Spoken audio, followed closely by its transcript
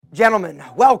Gentlemen,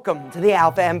 welcome to the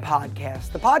Alpha M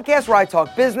Podcast, the podcast where I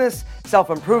talk business,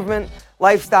 self-improvement,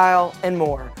 lifestyle, and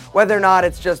more. Whether or not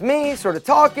it's just me sort of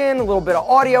talking, a little bit of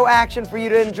audio action for you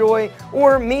to enjoy,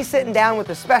 or me sitting down with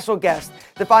a special guest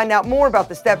to find out more about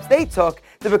the steps they took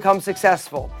to become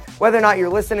successful. Whether or not you're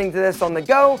listening to this on the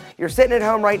go, you're sitting at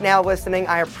home right now listening,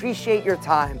 I appreciate your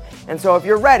time. And so if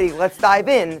you're ready, let's dive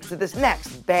into this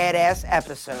next badass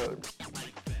episode.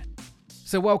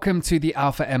 So welcome to the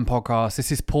Alpha M Podcast.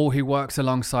 This is Paul, who works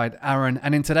alongside Aaron.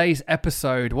 And in today's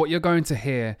episode, what you're going to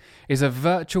hear is a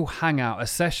virtual hangout, a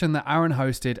session that Aaron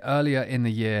hosted earlier in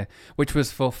the year, which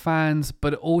was for fans,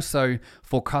 but also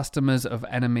for customers of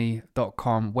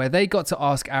enemy.com, where they got to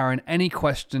ask Aaron any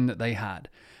question that they had.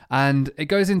 And it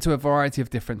goes into a variety of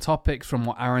different topics, from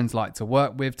what Aaron's like to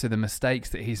work with to the mistakes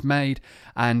that he's made,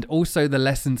 and also the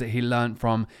lessons that he learned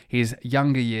from his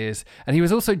younger years. And he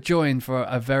was also joined for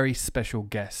a very special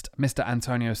guest, Mr.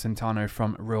 Antonio Centeno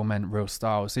from Real Men, Real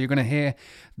Style. So you're going to hear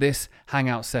this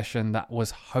hangout session that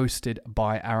was hosted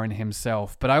by Aaron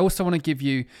himself. But I also want to give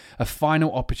you a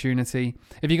final opportunity.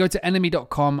 If you go to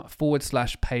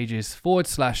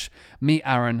enemy.com/pages/meet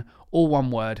Aaron, all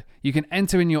one word, you can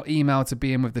enter in your email to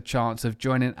be in with the chance of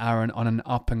joining Aaron on an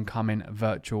up-and-coming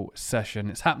virtual session.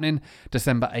 It's happening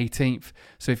December 18th.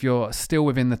 So if you're still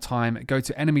within the time, go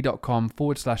to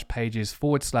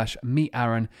enemy.com/pages/meet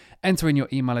Aaron, enter in your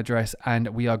email address, and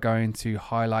we are going to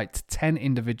highlight 10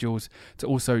 individuals to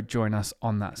also join us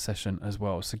on that session as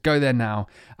well. So go there now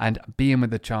and be in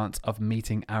with the chance of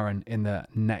meeting Aaron in the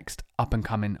next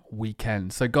up-and-coming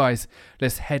weekend. So guys,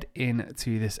 let's head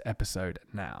into this episode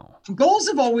now. Goals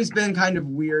have always been kind of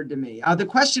weird to me. The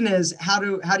question is, how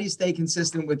do you stay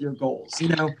consistent with your goals? For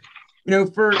me,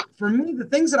 the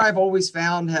things that I've always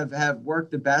found have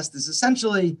worked the best is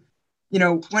essentially,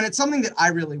 when it's something that I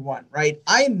really want, right?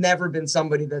 I have never been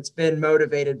somebody that's been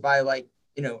motivated by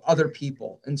other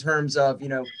people in terms of,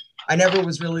 I never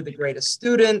was really the greatest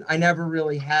student. I never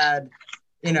really had,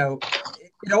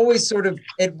 it always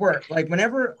it worked.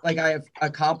 Whenever I have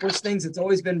accomplished things, it's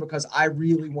always been because I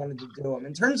really wanted to do them.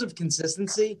 In terms of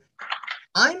consistency,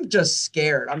 I'm just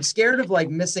scared. I'm scared of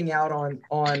missing out on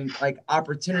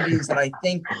opportunities that I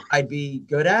think I'd be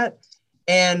good at.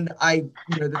 And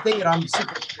the thing that I'm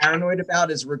super paranoid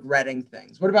about is regretting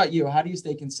things. What about you? How do you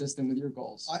stay consistent with your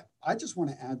goals? I just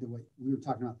want to add to what we were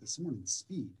talking about this morning,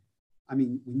 speed. I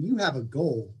mean, when you have a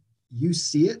goal, you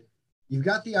see it. You've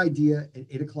got the idea at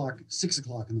 8 o'clock, 6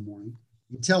 o'clock in the morning.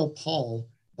 You tell Paul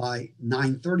by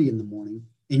 9:30 in the morning,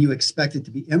 and you expect it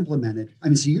to be implemented. I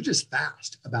mean, so you're just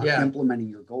fast about implementing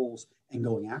your goals and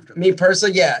going after them. Me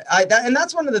personally, yeah. And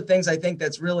that's one of the things I think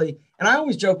that's really, and I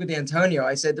always joke with Antonio.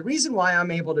 I said, the reason why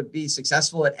I'm able to be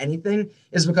successful at anything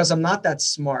is because I'm not that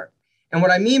smart. And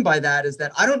what I mean by that is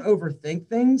that I don't overthink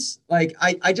things. I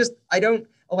don't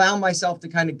allow myself to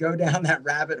kind of go down that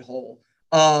rabbit hole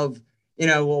of,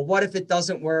 well, what if it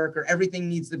doesn't work or everything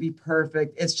needs to be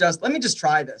perfect? It's just, let me just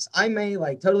try this. I may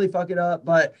totally fuck it up,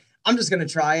 but I'm just going to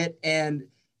try it. And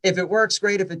if it works,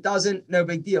 great. If it doesn't, no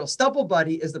big deal. Stubble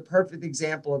Buddy is the perfect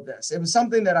example of this. It was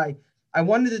something that I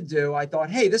wanted to do. I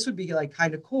thought, hey, this would be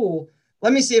kind of cool.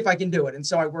 Let me see if I can do it. And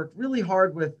so I worked really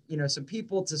hard with, some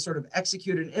people to sort of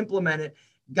execute and implement it,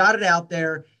 got it out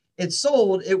there. It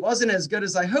sold. It wasn't as good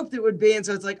as I hoped it would be. And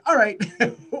so it's all right,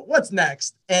 what's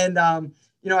next? And,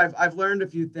 I've learned a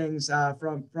few things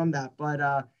from that, but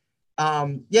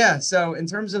So in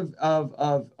terms of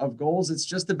goals, it's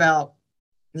just about,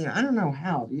 I don't know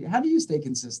how do you stay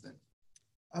consistent?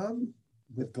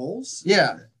 With goals?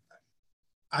 Yeah.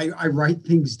 I write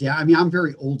things down. I mean, I'm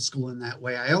very old school in that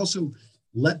way. I also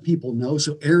let people know.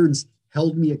 So Aaron's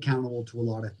held me accountable to a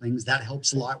lot of things. That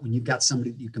helps a lot when you've got somebody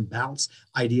that you can bounce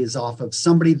ideas off of,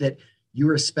 somebody that you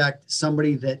respect,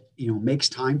 somebody that, makes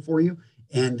time for you.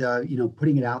 And,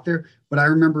 putting it out there. But I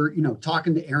remember,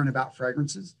 talking to Aaron about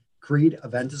fragrances. Creed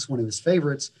Aventus, one of his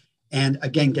favorites. And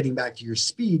again, getting back to your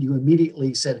speed, you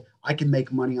immediately said, I can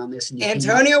make money on this. And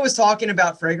Antonio was talking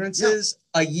about fragrances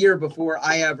a year before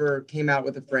I ever came out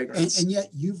with a fragrance. And yet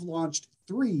you've launched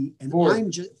 3 and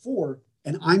four.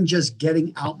 I'm just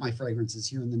getting out my fragrances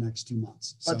here in the next 2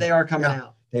 months. But they are coming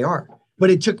out. They are. But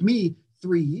it took me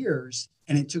 3 years.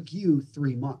 And it took you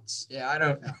 3 months. Yeah, I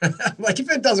don't if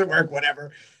it doesn't work,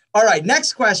 whatever. All right,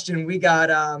 next question we got.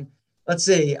 Let's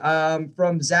see,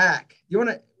 from Zach. You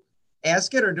want to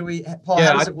ask it, or do we? Paul,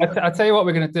 yeah, I'll tell you what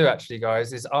we're going to do. Actually,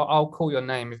 guys, is I'll call your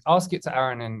name. Ask it to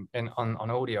Aaron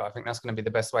on audio. I think that's going to be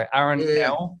the best way. Aaron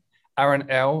L. Aaron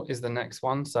L is the next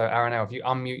one. So Aaron L, if you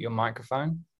unmute your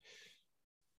microphone,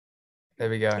 there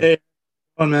we go. Hey,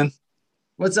 on man.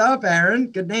 What's up,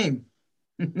 Aaron? Good name.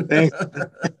 Thanks.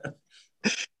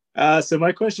 So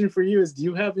my question for you is, do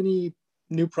you have any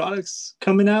new products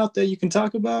coming out that you can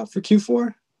talk about for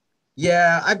Q4?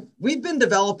 Yeah, we've been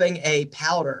developing a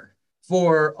powder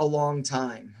for a long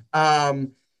time.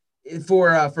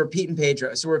 For Pete and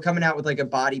Pedro. So we're coming out with like a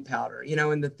body powder,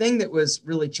 and the thing that was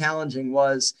really challenging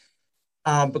was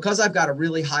because I've got a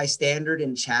really high standard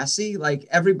in chassis, like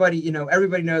everybody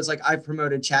knows, like I've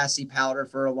promoted chassis powder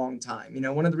for a long time.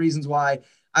 One of the reasons why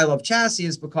I love chassis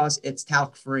is because it's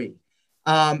talc free,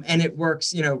 and it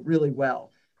works, really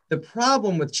well. The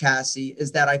problem with chassis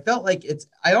is that I felt like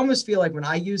I almost feel like when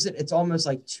I use it, it's almost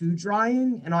like too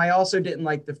drying. And I also didn't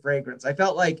like the fragrance. I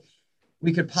felt like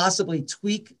we could possibly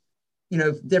tweak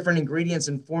different ingredients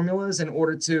and formulas in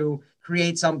order to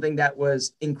create something that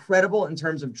was incredible in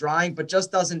terms of drying, but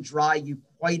just doesn't dry you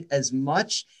quite as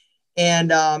much.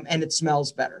 And it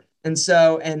smells better.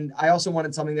 And I also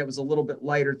wanted something that was a little bit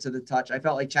lighter to the touch. I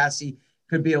felt like chassis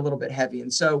could be a little bit heavy.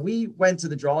 And so we went to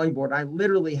the drawing board. I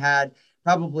literally had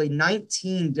probably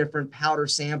 19 different powder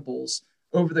samples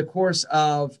over the course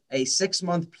of a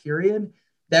 6-month period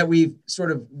that we've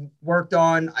sort of worked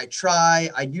on.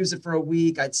 I'd use it for a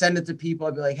week. I'd send it to people.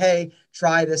 I'd be like, hey,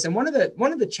 try this. And one of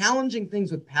the challenging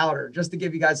things with powder, just to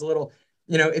give you guys a little,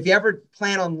 if you ever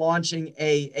plan on launching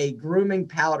a grooming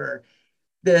powder,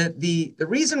 the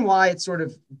reason why it's sort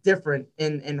of different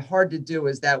and hard to do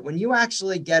is that when you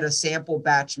actually get a sample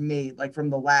batch made, like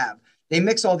from the lab, they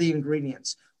mix all the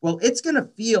ingredients. Well, it's going to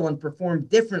feel and perform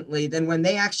differently than when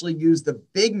they actually use the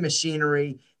big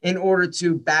machinery in order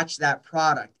to batch that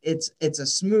product. It's a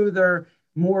smoother,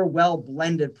 more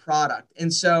well-blended product.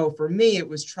 And so for me, it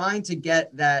was trying to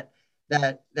get that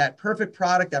perfect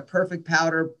product, that perfect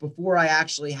powder before I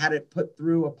actually had it put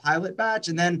through a pilot batch.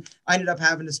 And then I ended up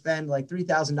having to spend like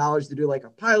 $3,000 to do like a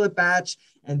pilot batch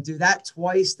and do that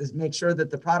twice to make sure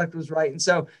that the product was right. And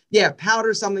so, yeah,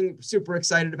 powder is something super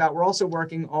excited about. We're also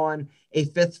working on a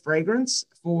 5th fragrance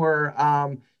for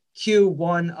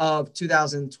Q1 of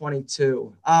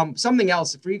 2022. Something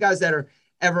else for you guys that are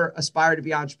ever aspire to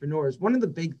be entrepreneurs. One of the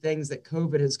big things that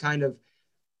COVID has kind of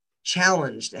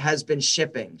challenged has been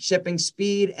shipping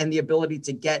speed and the ability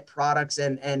to get products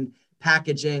and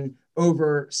packaging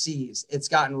overseas. It's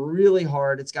gotten really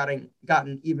hard. It's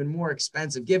gotten even more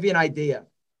expensive. Give you an idea.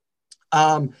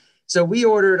 So we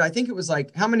ordered, I think it was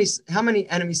like, how many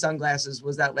enemy sunglasses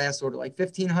was that last order? Like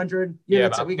 1,500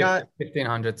 units that we got?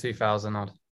 1,500, 2,000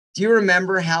 odd. Do you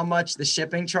remember how much the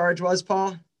shipping charge was,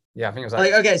 Paul? Yeah, I think it was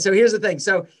like okay, so here's the thing.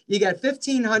 So you got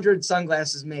 1,500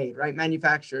 sunglasses made, right?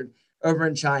 Manufactured over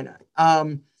in China.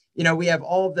 We have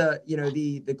all the,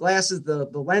 the glasses, the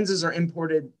lenses are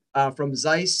imported from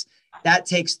Zeiss. That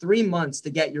takes 3 months to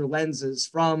get your lenses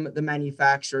from the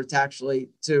manufacturer to actually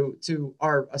to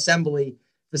our assembly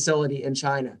facility in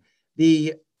China.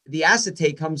 The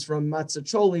acetate comes from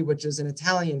Mazzuccoli, which is an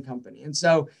Italian company. And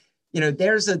so,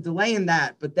 there's a delay in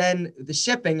that. But then the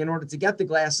shipping in order to get the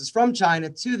glasses from China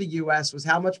to the US was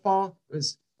how much, Paul? It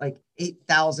was like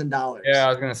 $8,000. Yeah, I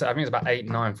was going to say, I think it's about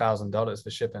 $8,000-$9,000 for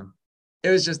shipping. It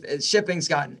was just, shipping's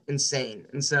gotten insane.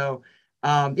 And so,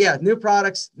 new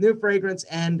products, new fragrance,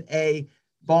 and a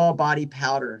ball body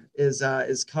powder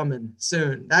is coming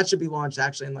soon. That should be launched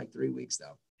actually in like 3 weeks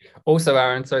though. Also,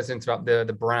 Aaron, sorry to interrupt,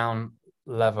 the brown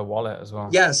leather wallet as well.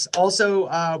 Yes. Also,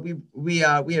 we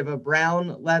have a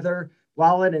brown leather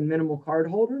wallet and minimal card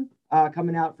holder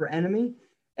coming out for Enemy.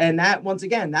 And that, once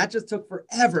again, that just took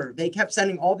forever. They kept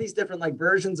sending all these different like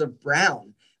versions of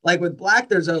brown. Like with black,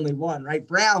 there's only one, right?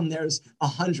 Brown, there's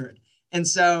 100. And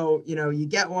so, you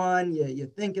get one, you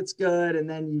think it's good, and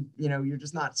then you're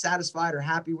just not satisfied or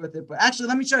happy with it. But actually,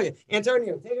 let me show you.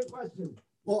 Antonio, take a question.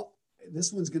 Well,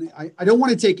 this one's I don't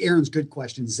want to take Aaron's good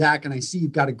question, Zach, and I see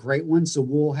you've got a great one. So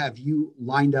we'll have you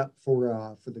lined up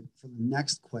for the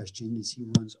next question as he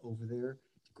runs over there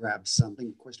to grab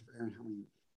something. Question for Aaron: how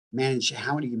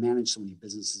do you manage so many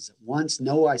businesses at once?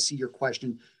 Noah, I see your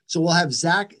question. So we'll have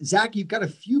Zach. Zach, you've got a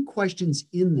few questions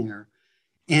in there.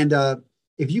 And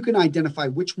if you can identify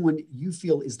which one you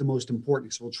feel is the most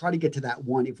important, so we'll try to get to that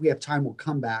one. If we have time, we'll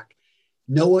come back.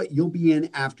 Noah, you'll be in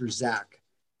after Zach.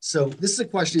 So this is a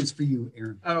question that's for you,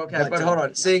 Aaron. Oh, okay. But hold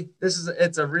on. See, it's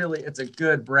a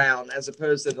good brown, as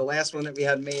opposed to the last one that we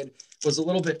had made was a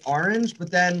little bit orange,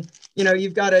 but then,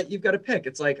 you've got to pick.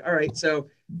 It's like, all right, so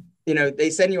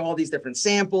they send you all these different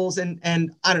samples and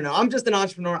I don't know. I'm just an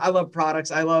entrepreneur. I love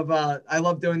products. I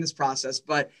love doing this process,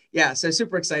 but yeah, so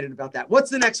super excited about that.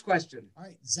 What's the next question? All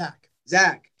right, Zach. Do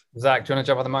you want to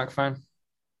jump on the microphone?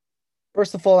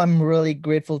 First of all, I'm really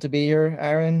grateful to be here,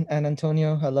 Aaron and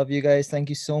Antonio. I love you guys. Thank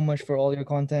you so much for all your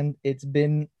content. It's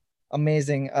been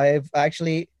amazing. I've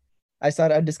actually I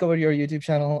discovered your YouTube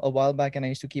channel a while back, and I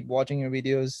used to keep watching your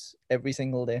videos every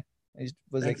single day. It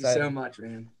was Thank you so exciting. much,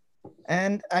 man.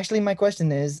 And actually, my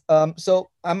question is, so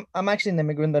I'm actually an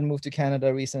immigrant that moved to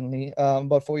Canada recently,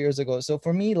 about 4 years ago. So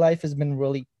for me, life has been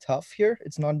really tough here.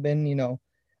 It's not been,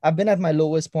 I've been at my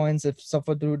lowest points. I've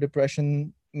suffered through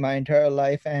depression my entire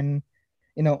life, and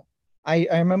you know, I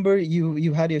remember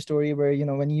you had your story where,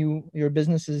 when your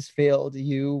businesses failed,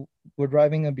 you were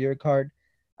driving a beer cart,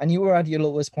 and you were at your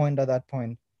lowest point at that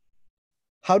point.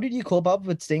 How did you cope up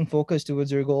with staying focused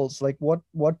towards your goals? Like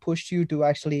what pushed you to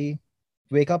actually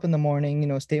wake up in the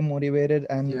morning, stay motivated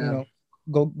and, Yeah.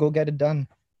 Go get it done?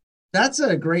 That's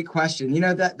a great question.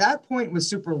 That point was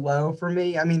super low for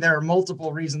me. I mean, there are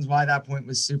multiple reasons why that point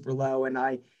was super low. And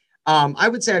I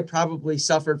would say I probably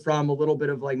suffered from a little bit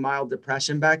of like mild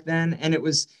depression back then. And it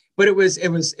was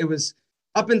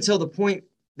up until the point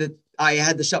that I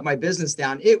had to shut my business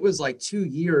down. It was like 2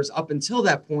 years up until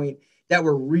that point that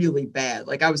were really bad.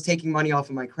 Like I was taking money off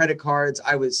of my credit cards.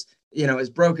 I was, as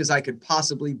broke as I could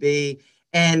possibly be.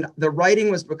 And the writing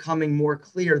was becoming more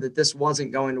clear that this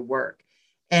wasn't going to work.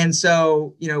 And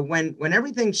so, when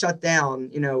everything shut down,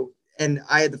 and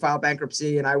I had to file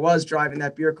bankruptcy and I was driving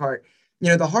that beer cart,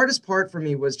 the hardest part for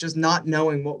me was just not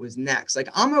knowing what was next. Like,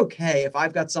 I'm okay if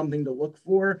I've got something to look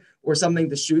for or something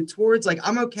to shoot towards. Like,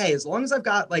 I'm okay as long as I've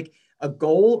got like a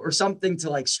goal or something to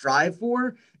like strive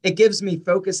for. It gives me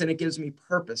focus and it gives me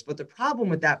purpose. But the problem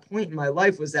with that point in my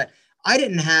life was that I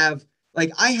didn't have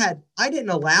like I didn't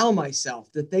allow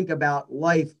myself to think about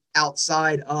life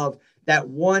outside of that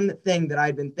one thing that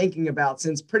I'd been thinking about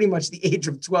since pretty much the age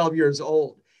of 12 years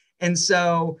old. And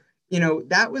so,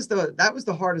 that was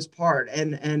the hardest part.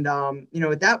 And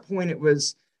at that point it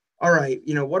was, all right,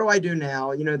 what do I do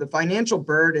now? The financial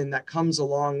burden that comes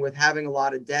along with having a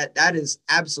lot of debt, that is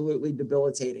absolutely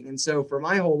debilitating. And so for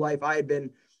my whole life, I had been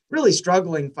really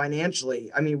struggling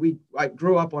financially. I mean, I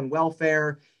grew up on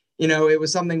welfare. It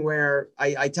was something where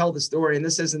I tell the story, and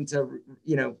this isn't to,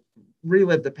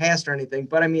 relive the past or anything.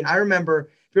 But I mean, I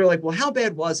remember people were like, well, how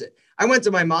bad was it? I went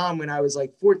to my mom when I was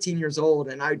like 14 years old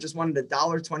and I just wanted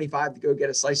 $1.25 to go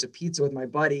get a slice of pizza with my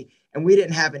buddy. And we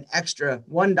didn't have an extra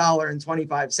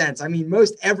 $1.25. I mean,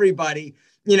 most everybody,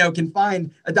 can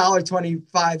find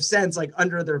 $1.25 like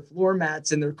under their floor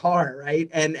mats in their car. Right.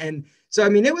 And so, I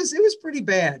mean, it was pretty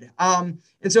bad. And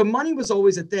so money was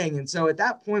always a thing. And so at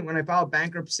that point, when I filed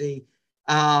bankruptcy,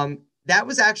 that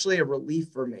was actually a relief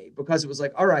for me because it was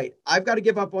like, all right, I've got to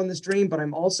give up on this dream, but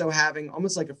I'm also having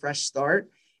almost like a fresh start.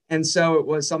 And so it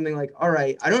was something like, all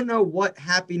right, I don't know what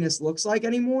happiness looks like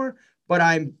anymore, but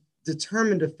I'm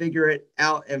determined to figure it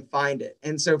out and find it.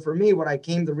 And so for me, what I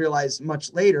came to realize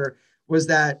much later was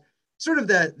that sort of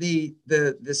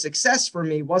the success for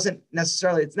me wasn't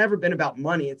necessarily, it's never been about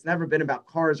money. It's never been about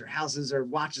cars or houses or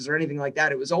watches or anything like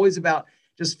that. It was always about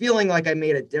just feeling like I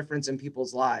made a difference in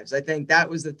people's lives. I think that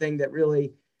was the thing that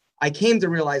really I came to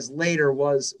realize later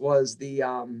was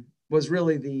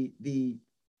really the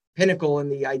pinnacle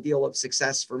and the ideal of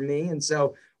success for me. And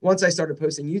so once I started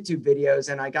posting YouTube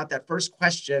videos and I got that first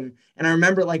question, and I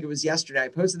remember like it was yesterday, I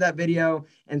posted that video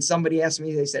and somebody asked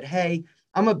me, they said, hey,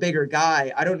 I'm a bigger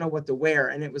guy. I don't know what to wear.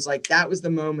 And it was like, that was the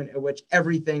moment at which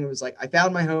everything was like, I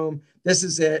found my home. This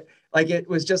is it. Like, it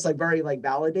was just like very like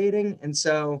validating. And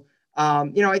so,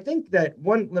 I think that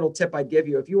one little tip I'd give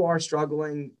you, if you are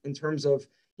struggling in terms of,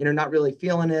 not really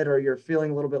feeling it, or you're feeling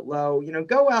a little bit low,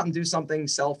 go out and do something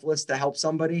selfless to help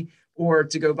somebody, or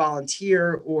to go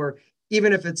volunteer, or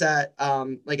even if it's at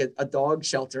like a dog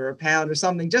shelter or a pound or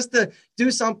something, just to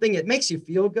do something. It makes you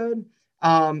feel good.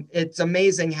 It's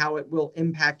amazing how it will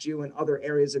impact you in other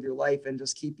areas of your life and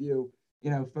just keep you,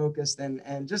 focused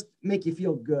and just make you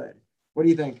feel good. What do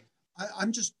you think?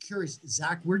 I'm just curious,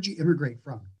 Zach, where'd you immigrate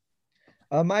from?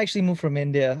 I actually moved from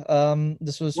India.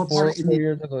 This was What four, part of 4 India?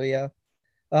 years ago. Yeah.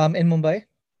 In Mumbai.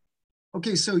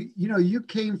 Okay, so you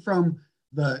came from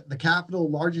the capital,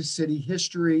 largest city,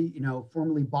 history,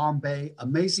 formerly Bombay,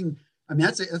 amazing. I mean,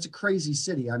 that's a crazy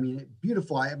city. I mean,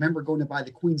 beautiful. I remember going to buy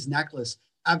the Queen's necklace.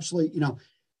 Absolutely,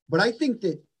 but I think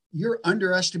that you're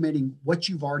underestimating what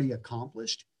you've already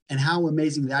accomplished and how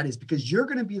amazing that is, because you're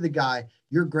going to be the guy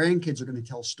your grandkids are going to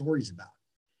tell stories about,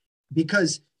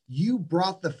 because you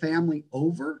brought the family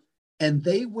over and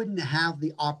they wouldn't have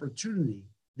the opportunity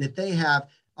that they have.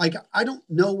 Like, I don't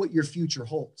know what your future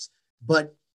holds,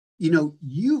 but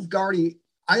you've already,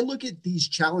 I look at these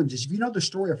challenges. If you know the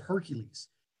story of Hercules,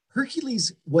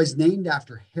 Hercules was named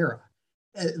after Hera,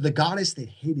 the goddess that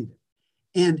hated him.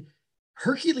 And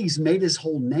Hercules made his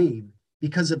whole name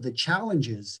because of the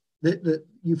challenges that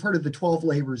you've heard of, the 12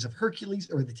 labors of Hercules,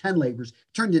 or the 10 labors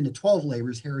turned into 12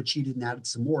 labors. Hera cheated and added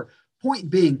some more. Point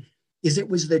being, is it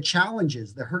was the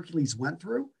challenges that Hercules went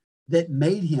through that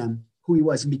made him who he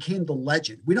was and became the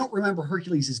legend. We don't remember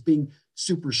Hercules as being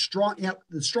super strong,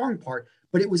 the strong part,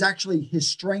 but it was actually his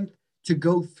strength to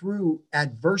go through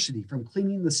adversity, from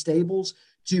cleaning the stables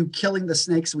to killing the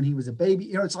snakes when he was a baby.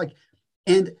 It's like,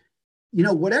 and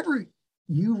wherever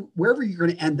you're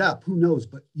going to end up, who knows?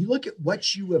 But you look at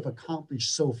what you have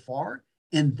accomplished so far,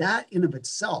 and that in of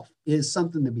itself is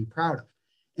something to be proud of.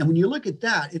 And when you look at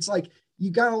that, it's like you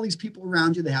got all these people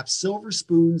around you that have silver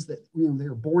spoons that they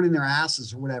were born in their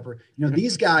asses or whatever.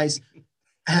 These guys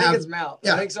I think it's mouth.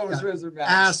 Yeah, I think silver spoons are mouth.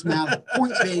 Ass, mouth.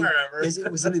 Point being is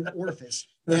it was in an orifice.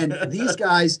 And these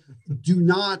guys do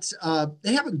not,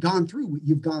 they haven't gone through what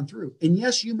you've gone through. And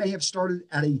yes, you may have started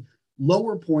at a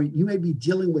lower point. You may be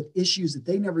dealing with issues that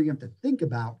they never even have to think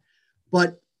about.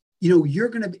 But, you're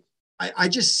going to be, I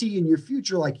just see in your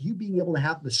future, like you being able to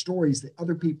have the stories that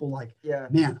other people like,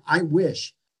 man, I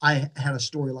wish I had a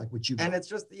story like what you got. And it's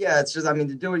just,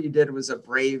 to do what you did was a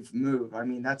brave move. I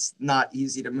mean, that's not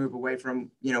easy to move away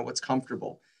from, what's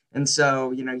comfortable. And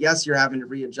so, yes, you're having to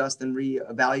readjust and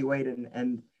reevaluate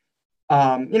and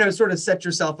sort of set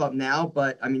yourself up now.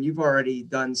 But I mean, you've already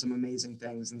done some amazing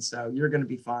things. And so you're going to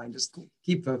be fine. Just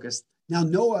keep focused. Now,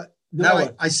 Noah,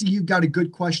 I see you've got a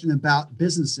good question about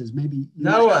businesses. Maybe you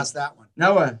Noah, ask that one.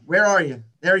 Noah, where are you?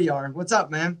 There you are. What's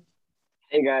up, man?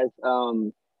 Hey, guys.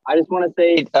 I just want to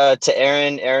say to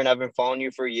Aaron, I've been following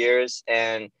you for years,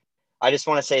 and I just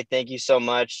want to say thank you so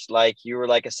much. Like, you were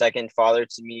like a second father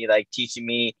to me, like teaching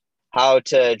me how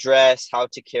to dress, how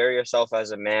to carry yourself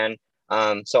as a man.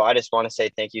 So I just want to say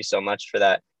thank you so much for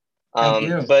that. Thank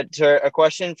you. But a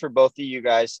question for both of you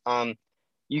guys.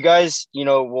 You guys,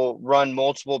 will run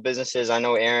multiple businesses. I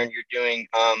know, Aaron, you're doing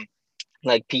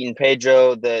like Pete and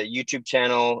Pedro, the YouTube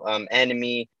channel,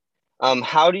 Enemy.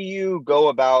 How do you go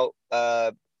about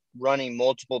running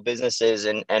multiple businesses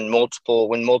and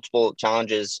multiple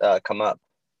challenges come up?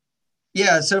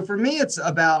 Yeah. So for me, it's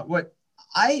about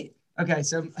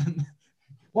so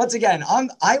once again,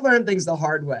 I learned things the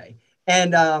hard way.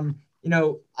 And,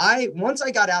 once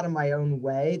I got out of my own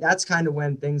way, that's kind of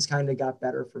when things kind of got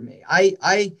better for me.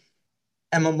 I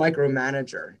am a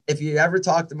micromanager. If you ever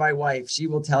talk to my wife, she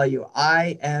will tell you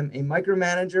I am a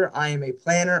micromanager. I am a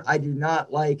planner. I do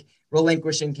not like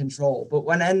relinquishing control. But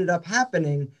what ended up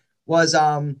happening was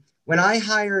when I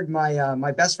hired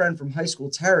my best friend from high school,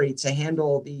 Terry, to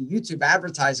handle the YouTube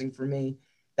advertising for me,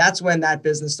 that's when that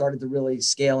business started to really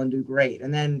scale and do great.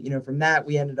 And then, from that,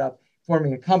 we ended up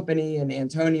forming a company, and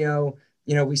Antonio,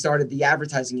 we started the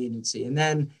advertising agency. And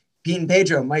then Pete and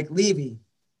Pedro, Mike Levy,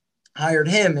 hired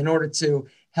him in order to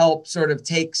help sort of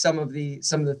take some of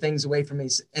the things away from me.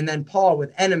 And then Paul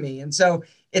with Enemy. And so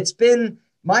it's been,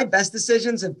 my best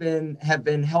decisions have been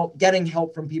getting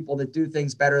help from people that do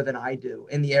things better than I do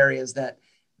in the areas that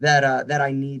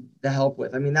I need the help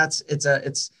with. I mean, I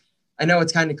know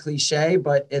it's kind of cliche,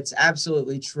 but it's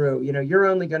absolutely true. You're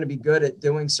only going to be good at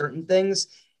doing certain things,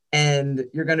 and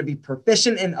you're going to be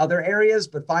proficient in other areas,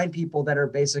 but find people that are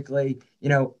basically,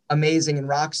 amazing and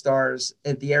rock stars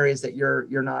at the areas that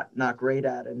you're not great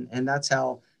at. And that's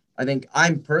how I think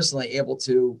I'm personally able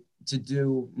to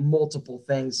do multiple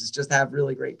things, is just have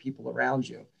really great people around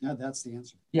you. Yeah, that's the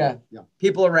answer. Yeah.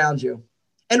 People around you.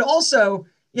 And also,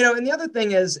 and the other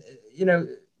thing is,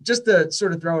 just to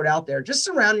sort of throw it out there, just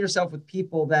surround yourself with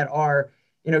people that are,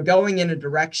 going in a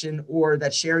direction or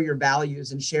that share your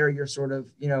values and share your sort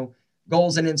of,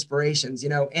 goals and inspirations.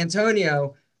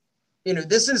 Antonio,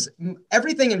 this is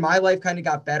everything in my life kind of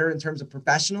got better in terms of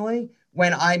professionally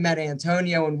when I met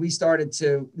Antonio and we started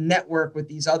to network with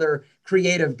these other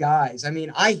creative guys. I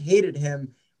mean, I hated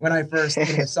him when I first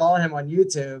saw him on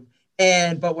YouTube.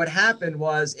 But what happened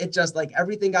was it just like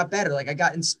everything got better. Like I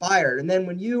got inspired. And then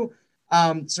when you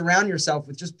surround yourself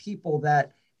with just people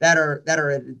that are at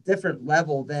a different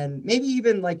level than maybe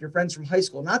even like your friends from high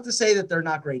school, not to say that they're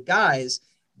not great guys,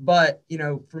 but,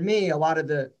 for me, a lot of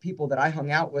the people that I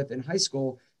hung out with in high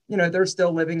school, they're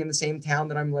still living in the same town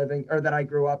that I'm living or that I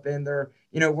grew up in. They're,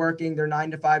 working their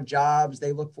 9-to-5 jobs.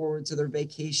 They look forward to their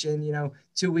vacation,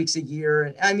 2 weeks a year.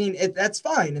 And I mean, that's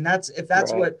fine. And if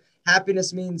that's right, what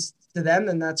happiness means to them,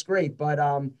 then that's great. But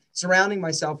surrounding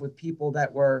myself with people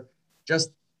that were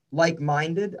just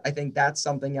like-minded, I think that's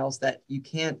something else that you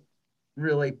can't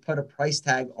really put a price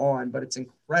tag on, but it's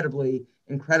incredibly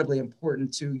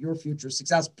important to your future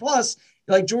success. Plus,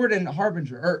 like Jordan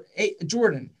Harbinger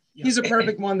Jordan, he's a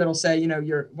perfect one that'll say,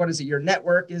 your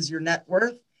network is your net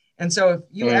worth. And so if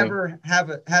you ever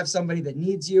have somebody that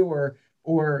needs you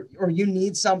or you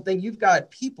need something, you've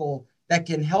got people that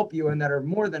can help you and that are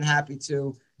more than happy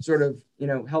to sort of,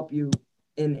 help you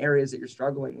in areas that you're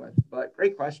struggling with. But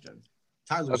great question.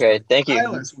 Tyler's Okay, got thank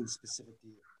you. this one specific to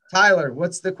you. Tyler,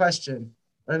 what's the question?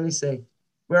 Let me see.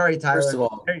 Where are you, Tyler? First of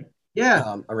all, yeah.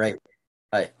 All right.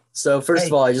 Hi. So first of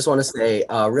Hey. all, I just want to say,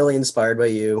 really inspired by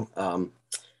you.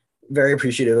 Very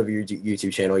appreciative of your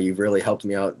YouTube channel. You've really helped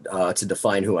me out to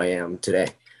define who I am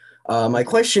today. My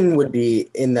question would be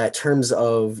in that terms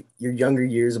of your younger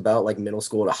years, about like middle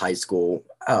school to high school.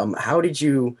 How did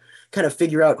you kind of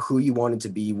figure out who you wanted to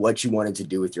be, what you wanted to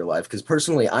do with your life? Because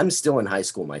personally, I'm still in high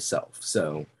school myself.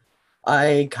 So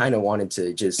I kind of wanted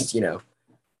to just, Yeah.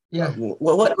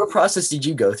 What process did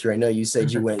you go through? I know you said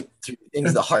you went through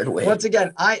things the hard way. Once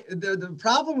again, the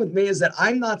problem with me is that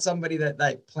I'm not somebody that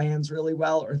like plans really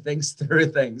well or thinks through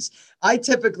things. I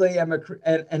typically am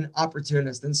an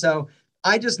opportunist, and so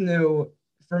I just knew.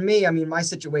 For me, I mean, my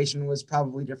situation was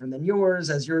probably different than yours,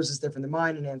 as yours is different than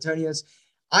mine and Antonio's.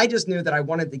 I just knew that I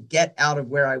wanted to get out of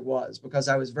where I was because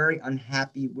I was very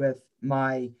unhappy with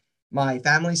my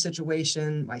family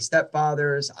situation, my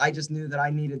stepfathers. I just knew that I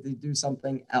needed to do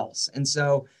something else. And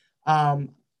so,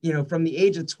 from the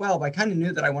age of 12, I kind of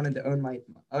knew that I wanted to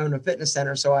own a fitness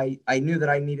center. So I knew that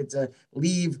I needed to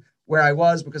leave where I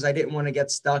was because I didn't want to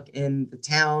get stuck in the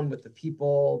town with the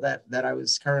people that I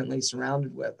was currently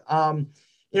surrounded with.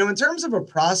 In terms of a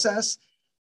process,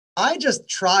 I just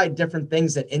tried different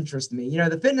things that interest me.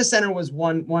 The fitness center was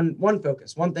one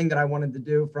focus, one thing that I wanted to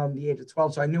do from the age of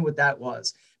 12. So I knew what that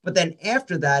was. But then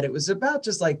after that, it was about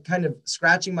just like kind of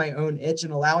scratching my own itch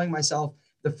and allowing myself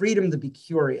the freedom to be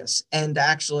curious and to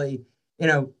actually,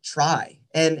 try.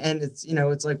 And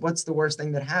it's like, what's the worst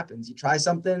thing that happens? You try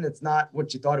something, it's not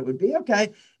what you thought it would be.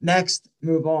 Okay, next,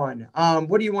 move on.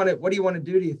 What do you want to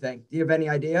do you think? Do you have any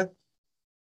idea?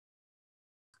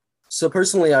 So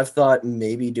personally, I've thought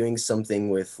maybe doing something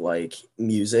with like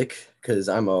music because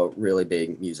I'm a really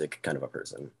big music kind of a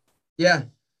person. Yeah,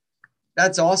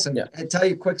 that's awesome. Yeah. I'll tell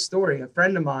you a quick story. A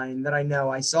friend of mine that I know,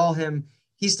 I saw him,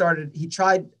 he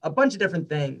tried a bunch of different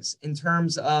things in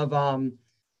terms of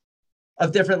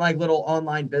different like little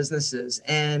online businesses.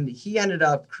 And he ended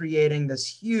up creating this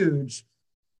huge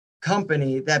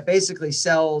company that basically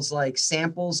sells like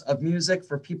samples of music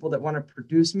for people that want to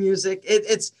produce music.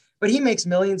 But he makes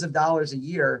millions of dollars a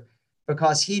year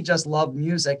because he just loved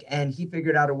music and he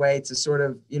figured out a way to sort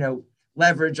of,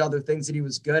 leverage other things that he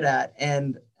was good at.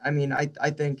 And I mean,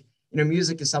 I think,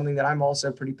 music is something that I'm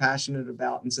also pretty passionate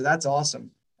about. And so that's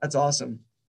awesome. That's awesome.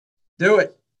 Do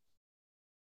it.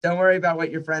 Don't worry about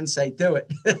what your friends say. Do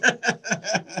it.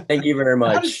 Thank you very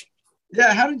much.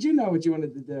 How did you know what you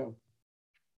wanted to do?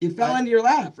 You fell into your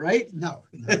lap, right? No.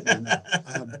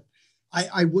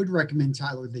 I would recommend,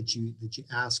 Tyler, that you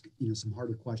ask some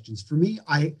harder questions. For me,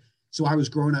 I was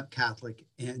growing up Catholic,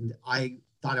 and I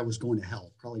thought I was going to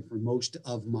hell probably for most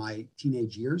of my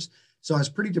teenage years. So I was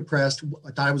pretty depressed.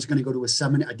 I thought I was going to go to a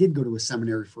seminary. I did go to a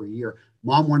seminary for a year.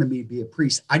 Mom wanted me to be a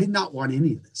priest. I did not want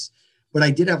any of this, but I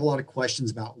did have a lot of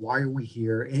questions about why are we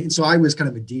here, and so I was kind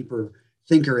of a deeper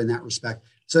thinker in that respect.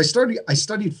 So I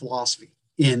studied philosophy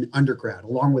in undergrad,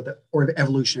 along with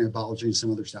evolutionary biology and some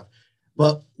other stuff.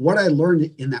 But what I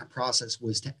learned in that process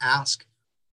was to ask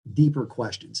deeper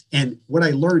questions. And what I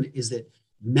learned is that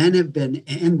men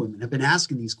and women have been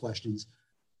asking these questions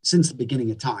since the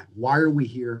beginning of time. Why are we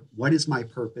here? What is my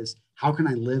purpose? How can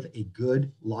I live a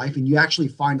good life? And you actually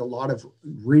find a lot of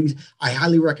readings. I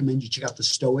highly recommend you check out the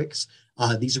Stoics.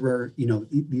 These were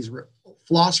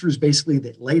philosophers basically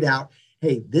that laid out,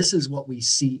 hey, this is what we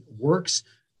see works,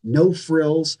 no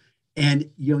frills. And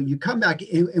you come back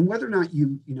and whether or not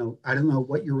I don't know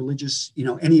what your religious,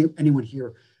 anyone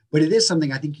here, but it is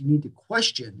something I think you need to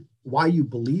question why you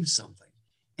believe something.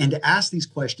 And to ask these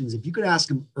questions, if you could ask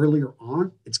them earlier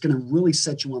on, it's going to really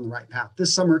set you on the right path.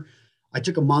 This summer, I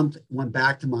took a month, went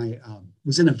back to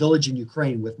was in a village in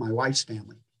Ukraine with my wife's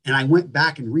family. And I went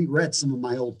back and reread some of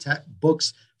my old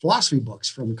books, philosophy books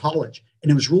from college.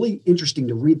 And it was really interesting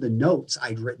to read the notes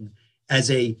I'd written as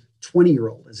a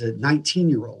 20-year-old, as a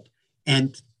 19-year-old,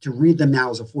 and to read them now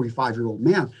as a 45-year-old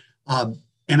man.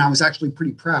 And I was actually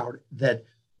pretty proud that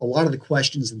a lot of the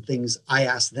questions and things I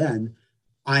asked then,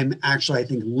 I'm actually, I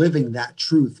think, living that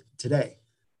truth today.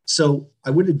 So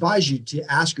I would advise you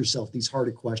to ask yourself these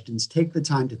harder questions. Take the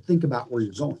time to think about where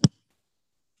you're going.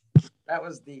 That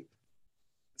was deep.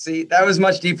 See, that was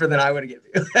much deeper than I would have given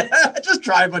you. Just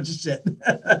try a bunch of shit.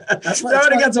 Throw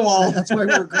it against a wall. That's why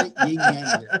we're a great yin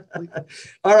yang here.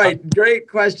 All right, great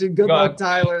question. Good luck,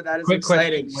 Tyler. That is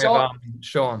exciting.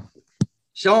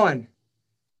 Sean,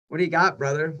 what do you got,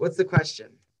 brother? What's the question?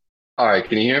 All right,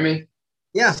 can you hear me?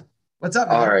 Yeah. What's up,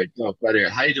 man? All right, no, better.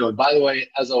 How you doing? By the way,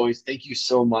 as always, thank you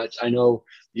so much. I know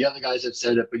the other guys have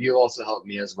said it, but you also helped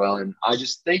me as well. And I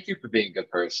just thank you for being a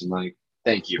good person. Like,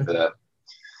 thank you for that.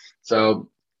 So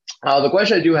the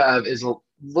question I do have is a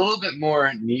little bit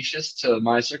more niche to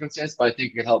my circumstance, but I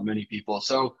think it could help many people.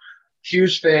 So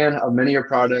huge fan of many of your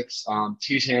products.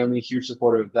 Teach Hanley, huge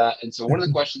supporter of that. And so one of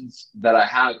the questions that I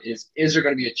have is there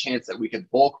going to be a chance that we could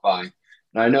bulk buy?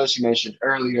 And I know you mentioned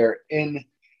earlier in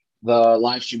the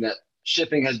live stream that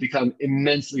shipping has become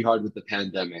immensely hard with the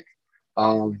pandemic.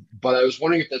 But I was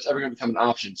wondering if that's ever going to become an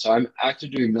option. So I'm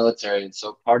active duty military. And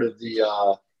so part of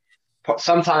the,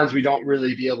 sometimes we don't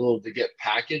really be able to get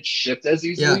package shipped as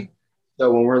easily. Yeah.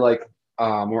 So when we're like,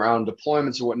 we're out on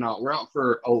deployments or whatnot, we're out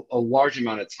for a large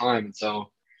amount of time. And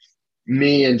so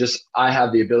I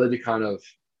have the ability to kind of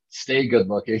stay good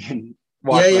looking and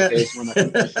wash my face when I'm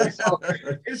so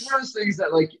it's one of those things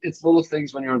that, like, it's little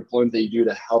things when you're on deployment that you do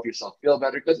to help yourself feel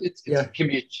better, because it can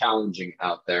be challenging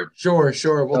out there. Sure.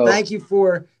 Well, thank you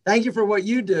for what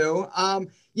you do.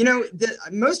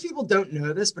 Most people don't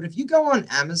know this, but if you go on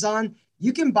Amazon,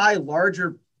 you can buy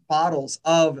larger bottles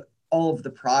of all of the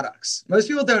products. Most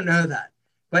people don't know that.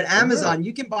 But Amazon,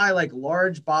 you can buy like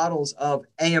large bottles of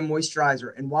AM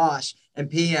moisturizer and wash and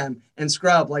PM and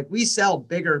scrub. Like, we sell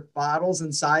bigger bottles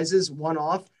and sizes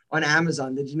one-off on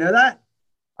Amazon. Did you know that?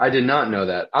 I did not know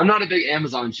that. I'm not a big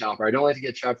Amazon shopper. I don't like to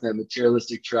get trapped in that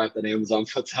materialistic trap that Amazon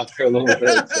puts out there a little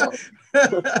bit.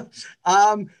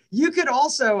 You could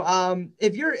also,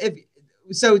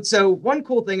 so one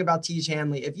cool thing about Teach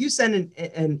Hanley, if you send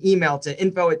an email to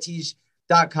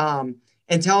info@teach.com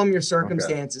and tell them your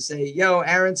circumstances, say, yo,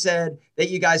 Aaron said that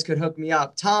you guys could hook me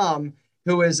up. Tom,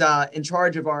 who is in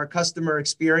charge of our customer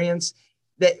experience,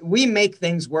 that we make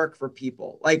things work for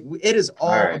people. Like, it is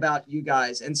all about you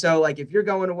guys. And so, like, if you're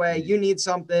going away, you need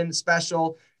something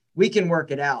special, we can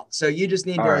work it out. So you just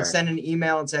need to send an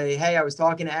email and say, hey, I was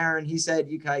talking to Aaron. He said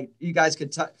you guys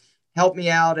could help me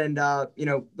out, and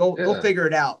they'll figure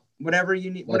it out. Whatever you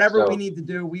need, whatever we need to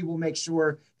do, we will make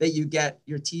sure that you get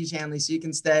your Teach Hanley so you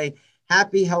can stay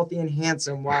happy, healthy, and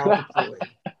handsome while deployed.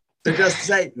 So just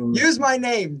say, use my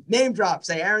name drop,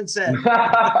 say Aaron said.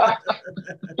 By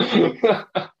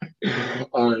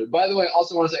the way, I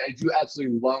also want to say, I do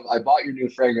absolutely I bought your new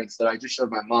fragrance that I just showed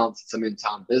my mom since I'm in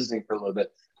town visiting for a little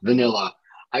bit, Vanilla.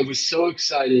 I was so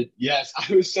excited. Yes,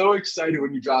 I was so excited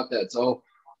when you dropped that. So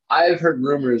I've heard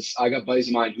rumors, I got buddies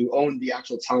of mine who own the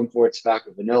actual Tom Ford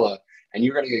tobacco Vanilla, and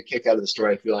you're going to get a kick out of the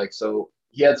story, I feel like. So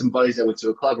he had some buddies that went to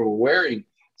a club who were wearing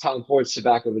Tom Ford's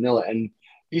tobacco Vanilla, and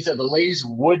he said the ladies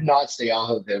would not stay off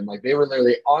of him. Like, they were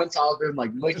literally on top of him,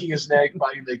 like licking his neck,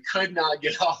 biting. They could not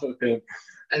get off of him.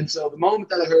 And so the moment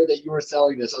that I heard that you were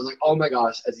selling this, I was like, oh my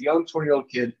gosh, as a young 20-year-old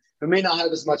kid who may not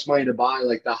have as much money to buy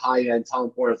like the high-end Tom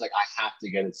Ford, I was like, I have to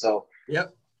get it. So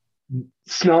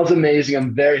smells amazing.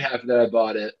 I'm very happy that I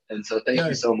bought it. And so thank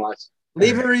you so much.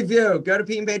 Leave a review. Go to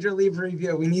Pete and Pedro, leave a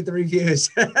review. We need the reviews.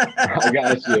 I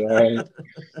got you. All right.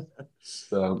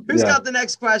 So who's got the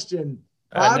next question?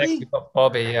 Bobby?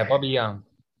 Bobby Young.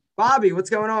 Bobby, what's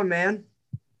going on, man?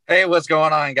 Hey, what's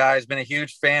going on, guys? Been a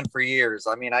huge fan for years.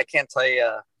 I mean, I can't tell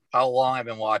you how long I've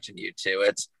been watching you two.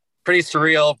 It's pretty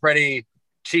surreal, pretty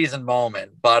cheesing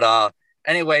moment. But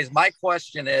anyways, my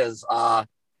question is,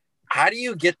 how do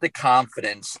you get the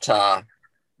confidence to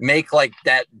make like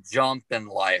that jump in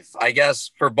life? I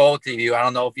guess for both of you, I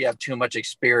don't know if you have too much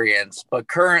experience, but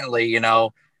currently,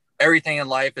 everything in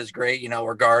life is great,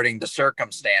 regarding the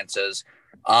circumstances.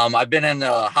 I've been in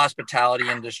the hospitality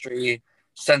industry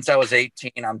since I was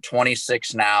 18. I'm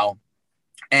 26 now,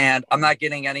 and I'm not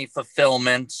getting any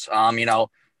fulfillment,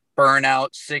 burnout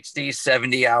 60,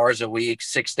 70 hours a week,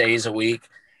 6 days a week.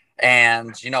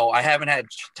 And, I haven't had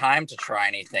time to try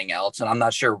anything else, and I'm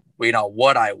not sure,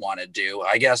 what I want to do.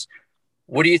 I guess,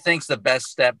 what do you think's the best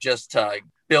step just to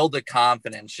build the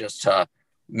confidence, just to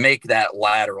make that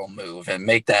lateral move and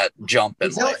make that jump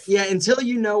in life? Yeah, until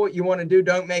you know what you want to do,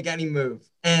 don't make any move.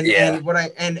 And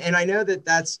I know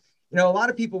that's, a lot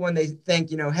of people, when they think,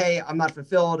 hey, I'm not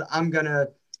fulfilled, I'm gonna,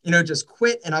 just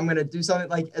quit and I'm gonna do something,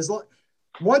 like,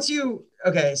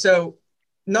 so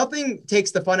nothing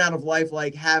takes the fun out of life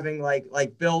like having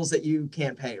like bills that you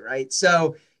can't pay, right?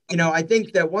 So, I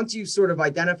think that once you sort of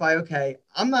identify, okay,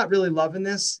 I'm not really loving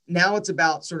this, now it's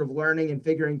about sort of learning and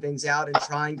figuring things out and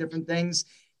trying different things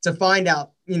to find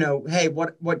out, hey,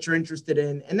 what you're interested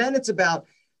in. And then it's about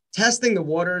testing the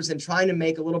waters and trying to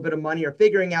make a little bit of money, or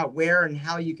figuring out where and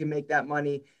how you can make that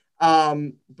money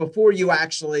before you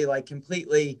actually like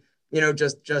completely,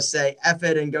 just say F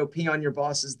it and go pee on your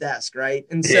boss's desk, right?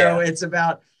 And so it's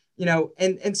about, and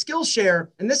Skillshare,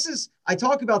 and I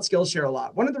talk about Skillshare a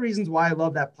lot. One of the reasons why I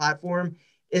love that platform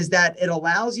is that it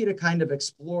allows you to kind of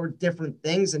explore different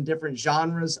things and different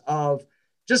genres of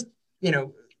just,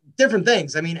 different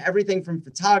things. I mean, everything from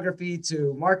photography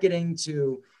to marketing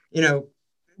to,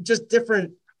 just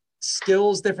different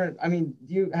skills, different. I mean,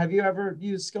 have you ever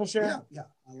used Skillshare? Yeah,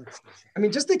 I like Skillshare. I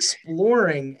mean, just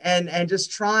exploring and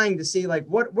just trying to see like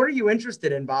what are you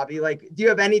interested in, Bobby? Like, do you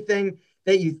have anything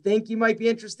that you think you might be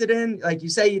interested in? Like you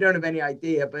say you don't have any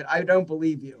idea, but I don't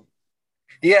believe you.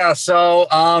 Yeah, so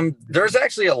there's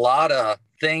actually a lot of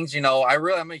things,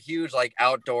 I'm a huge like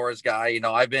outdoors guy.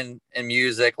 I've been in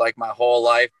music like my whole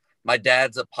life. My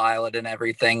dad's a pilot and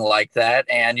everything like that.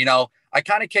 And, I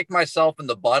kind of kicked myself in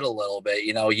the butt a little bit,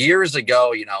 years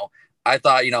ago, I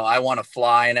thought, I want to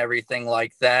fly and everything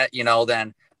like that,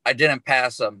 then I didn't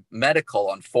pass a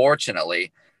medical,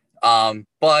 unfortunately.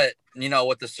 But,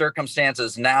 with the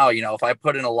circumstances now, if I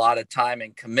put in a lot of time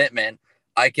and commitment,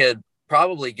 I could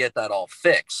probably get that all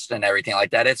fixed and everything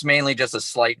like that. It's mainly just a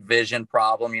slight vision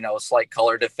problem, a slight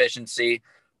color deficiency,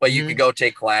 but you could go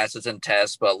take classes and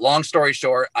tests. But long story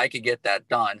short, I could get that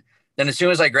done. Then as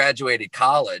soon as I graduated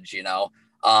college,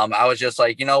 I was just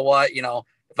like, you know what,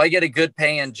 if I get a good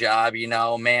paying job,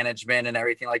 management and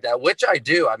everything like that, which I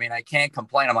do, I mean, I can't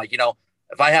complain. I'm like,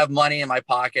 if I have money in my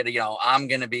pocket, I'm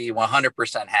going to be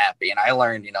 100% happy. And I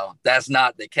learned, that's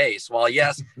not the case. Well,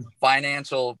 yes,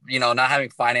 financial, not having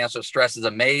financial stress is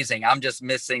amazing. I'm just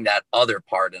missing that other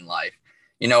part in life.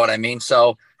 You know what I mean?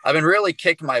 So I've been really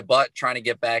kicking my butt trying to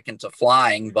get back into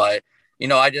flying, but,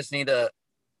 I just need to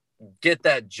get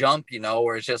that jump,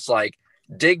 where it's just like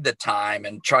dig the time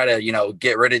and try to,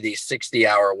 get rid of these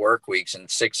 60-hour work weeks and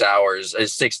 6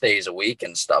 days a week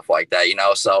and stuff like that,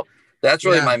 so that's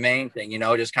really my main thing,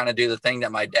 just kind of do the thing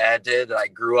that my dad did that I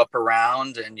grew up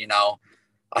around. And,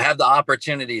 I have the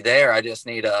opportunity there. I just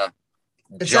need a.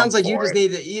 It sounds like you just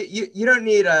need to, you don't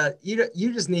need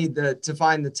you just need to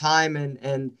find the time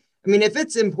and I mean, if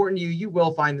it's important to you, you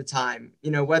will find the time,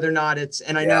 whether or not it's,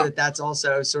 and I know that that's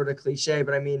also sort of cliche,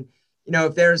 but I mean,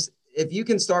 if you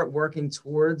can start working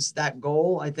towards that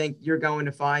goal, I think you're going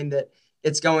to find that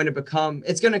it's going to come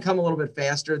a little bit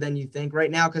faster than you think right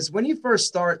now. Because when you first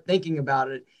start thinking about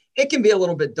it, it can be a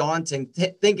little bit daunting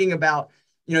thinking about,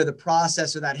 the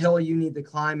process or that hill you need to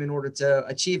climb in order to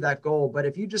achieve that goal. But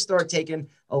if you just start taking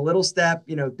a little step,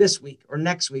 this week or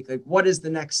next week, like what is the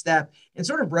next step and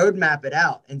sort of roadmap it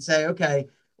out and say, okay,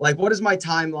 like what is my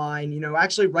timeline,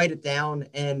 actually write it down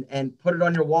and put it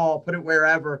on your wall, put it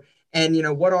wherever. And,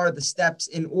 what are the steps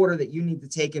in order that you need to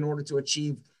take in order to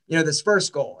achieve, this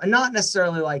first goal, and not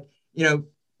necessarily like,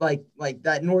 like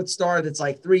that North Star that's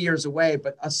like 3 years away,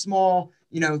 but a small,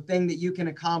 thing that you can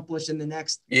accomplish in the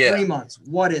next 3 months.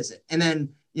 What is it? And then,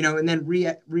 and then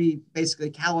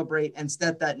basically calibrate and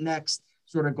set that next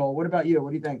sort of goal. What about you?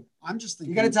 What do you think? I'm just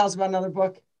thinking. You going to tell us about another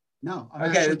book? No, I'm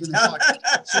actually going to talk.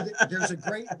 So there's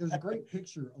a great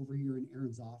picture over here in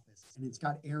Aaron's office, and it's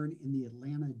got Aaron in the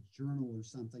Atlanta Journal or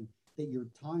something that you're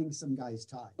tying some guy's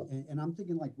tie. And I'm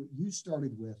thinking like what you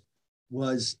started with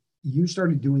was you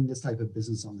started doing this type of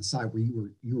business on the side where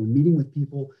you were meeting with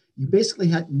people. You basically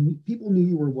had people knew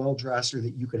you were well dressed or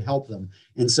that you could help them,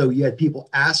 and so you had people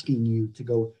asking you to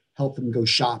go help them go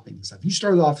shopping and stuff. You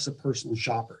started off as a personal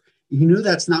shopper. You knew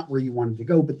that's not where you wanted to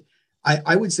go, but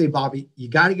I would say, Bobby, you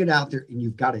got to get out there and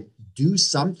you've got to do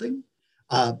something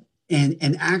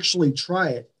and actually try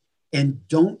it, and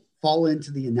don't fall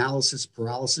into the analysis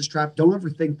paralysis trap. Don't ever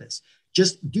think this.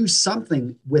 Just do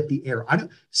something with the air.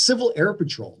 Civil Air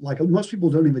Patrol, like most people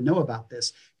don't even know about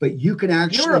this, but you can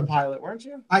actually. You were a pilot, weren't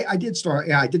you? I did start.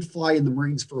 Yeah, I did fly in the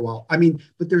Marines for a while. I mean,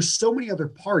 but there's so many other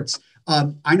parts.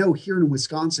 I know here in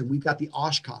Wisconsin, we've got the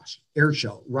Oshkosh Air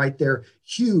Show right there.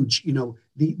 Huge,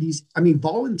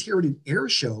 volunteer at an air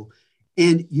show.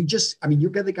 And you're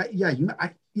the guy. Yeah,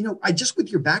 I just with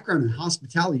your background in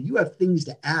hospitality, you have things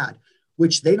to add,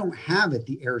 which they don't have at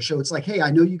the air show. It's like, hey, I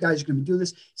know you guys are going to be doing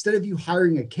this. Instead of you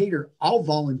hiring a caterer, I'll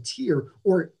volunteer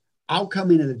or I'll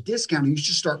come in at a discount. And you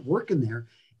just start working there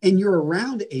and you're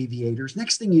around aviators.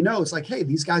 Next thing you know, it's like, hey,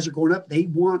 these guys are going up. They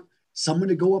want someone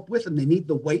to go up with them. They need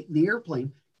the weight in the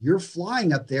airplane. You're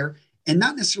flying up there and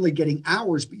not necessarily getting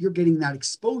hours, but you're getting that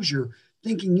exposure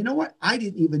thinking, you know what? I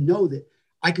didn't even know that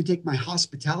I could take my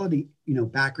hospitality,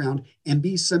 background and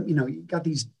be some, you got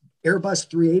these Airbus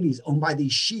 380s owned by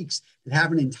these sheiks that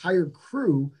have an entire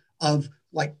crew of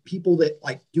like people that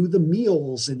like do the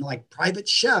meals and like private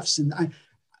chefs. And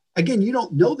again, you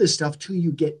don't know this stuff till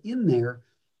you get in there,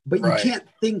 but you can't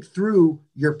think through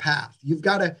your path. You've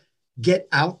got to get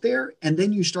out there and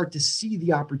then you start to see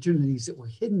the opportunities that were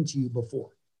hidden to you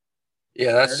before.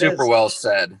 Yeah, that's super well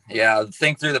said. Yeah,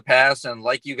 think through the past. And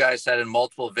like you guys said in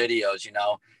multiple videos,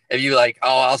 if you like,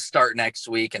 oh, I'll start next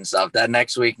week and stuff, that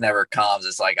next week never comes.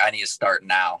 It's like, I need to start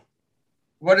now.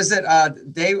 What is it?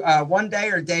 One day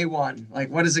or day one? Like,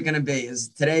 what is it going to be? Is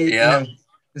today,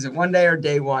 is it one day or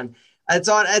day one?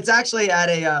 It's actually at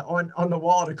a on the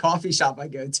wall at a coffee shop I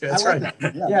go to. That's I like right.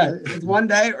 that. Yeah. Yeah, it's one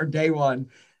day or day one.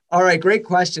 All right, great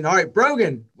question. All right,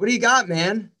 Brogan, what do you got,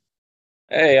 man?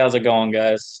 Hey, how's it going,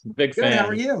 guys? Big Good. How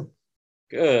are fan. you?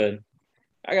 Good.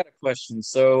 I got a question.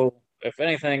 So, if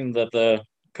anything, that the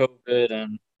COVID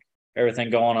and everything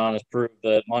going on has proved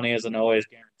that money isn't always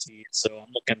guaranteed. So,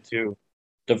 I'm looking to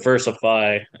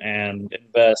diversify and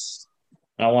invest.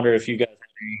 And I wonder if you guys have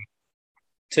any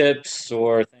tips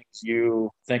or things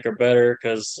you think are better,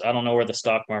 because I don't know where the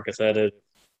stock market's headed.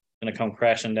 Going to come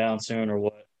crashing down soon or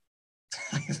what?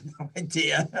 I have no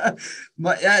idea.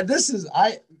 But this is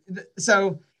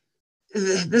so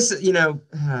this oh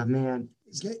man.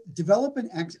 Develop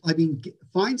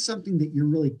find something that you're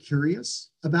really curious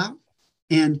about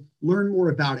and learn more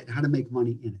about it, how to make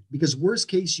money in it. Because worst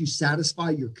case, you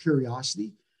satisfy your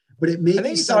curiosity, but it may I think be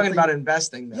he's talking something. about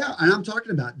investing though. Yeah, and I'm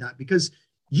talking about that because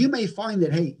you may find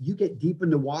that, hey, you get deep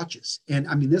into watches. And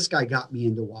I mean, this guy got me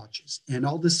into watches. And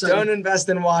all of a sudden, Don't invest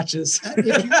in watches. if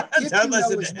you Don't know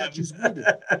listen as to much him. as we do.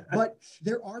 But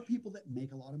there are people that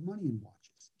make a lot of money in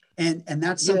watches. And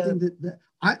that's something that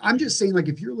I'm just saying, like,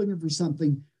 if you're looking for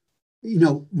something,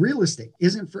 real estate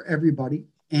isn't for everybody.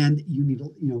 And you need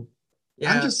to,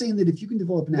 Yeah. I'm just saying that if you can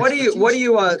develop an What do you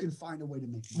can find a way to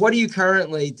make money. What do you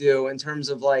currently do in terms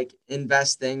of like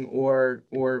investing or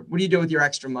what do you do with your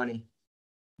extra money?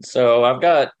 So I've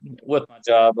got with my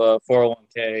job a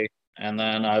 401k, and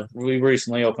then we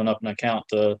recently opened up an account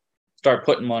to start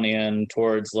putting money in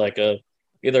towards like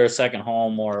either a second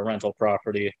home or a rental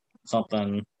property,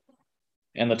 something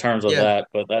in the terms of that.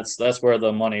 But that's where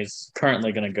the money's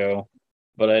currently going to go.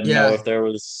 But I didn't know if there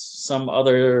was some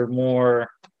other more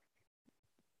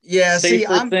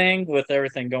safer thing with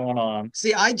everything going on.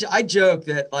 See, I joke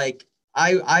that like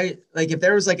I like if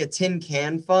there was like a tin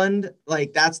can fund,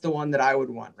 like that's the one that I would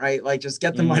want, right? Like just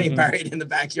get the money buried in the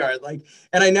backyard. Like,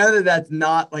 and I know that that's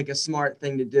not like a smart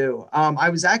thing to do. I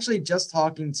was actually just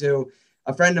talking to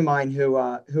a friend of mine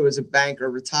who is a banker,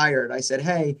 retired. I said,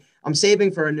 hey, I'm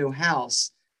saving for a new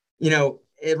house.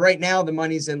 Right now the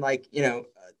money's in like,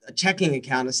 a checking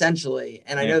account essentially.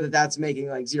 And I know that that's making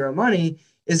like zero money.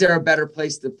 Is there a better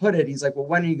place to put it? He's like, well,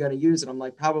 when are you going to use it? I'm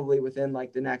like, probably within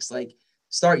like the next, like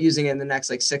start using it in the next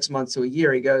like 6 months to a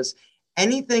year. He goes,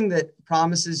 anything that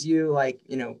promises you like,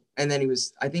 and then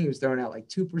I think he was throwing out like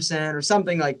 2% or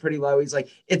something like pretty low. He's like,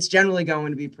 it's generally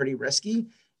going to be pretty risky.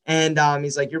 And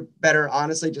he's like, you're better,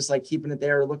 honestly, just like keeping it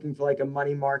there, looking for like a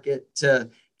money market to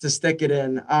stick it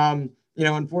in.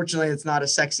 Unfortunately, it's not a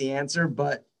sexy answer,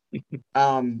 but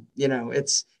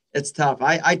it's tough.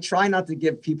 I try not to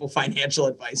give people financial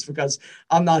advice because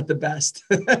I'm not the best.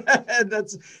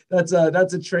 That's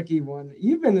a tricky one.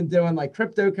 You've been doing like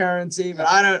cryptocurrency, but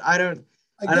I don't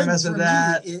mess with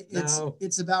that.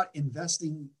 It's about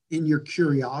investing in your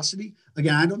curiosity.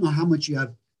 Again, I don't know how much you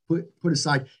have put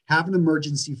aside. Have an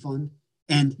emergency fund,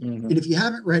 and if you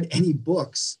haven't read any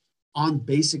books on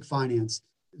basic finance,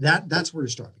 that's where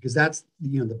to start, because that's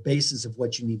the basis of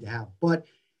what you need to have. But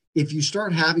if you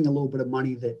start having a little bit of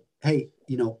money that, hey,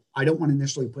 I don't want to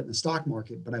necessarily put in the stock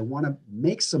market, but I want to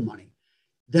make some money,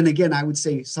 then again, I would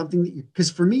say something because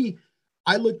for me,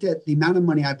 I looked at the amount of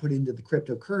money I put into the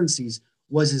cryptocurrencies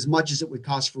was as much as it would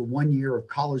cost for 1 year of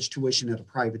college tuition at a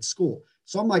private school.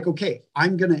 So I'm like, okay,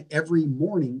 I'm going to every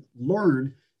morning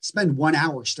spend 1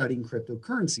 hour studying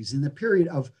cryptocurrencies. In the period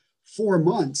of 4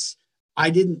 months,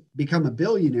 I didn't become a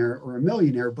billionaire or a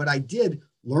millionaire, but I did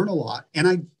learn a lot, and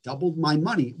I doubled my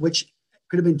money, which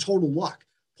could have been total luck.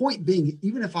 Point being,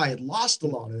 even if I had lost a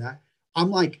lot of that, I'm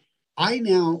like, I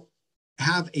now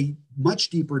have a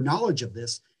much deeper knowledge of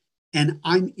this, and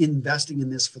I'm investing in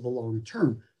this for the long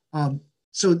term.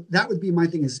 So that would be my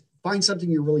thing, is find something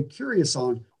you're really curious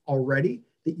on already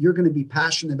that you're going to be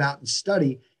passionate about and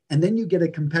study, and then you get a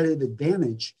competitive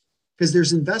advantage because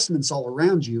there's investments all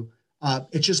around you.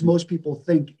 It's just most people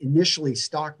think initially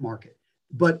stock market.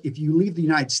 But if you leave the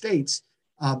United States,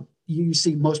 you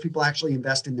see most people actually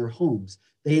invest in their homes.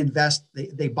 They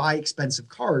buy expensive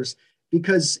cars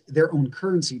because their own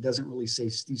currency doesn't really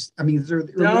say. I mean,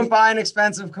 don't buy an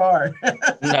expensive car.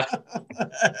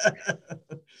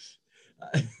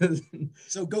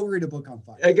 So go read a book on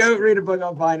finance. Go read a book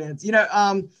on finance.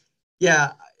 That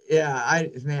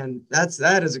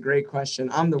is a great question.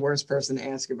 I'm the worst person to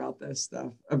ask about this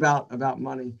stuff, about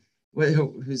money. We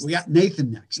got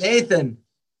Nathan next. Nathan.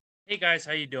 Hey guys,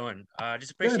 how you doing?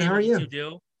 Just appreciate what you two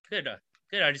do. Good.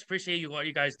 I just appreciate what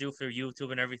you guys do for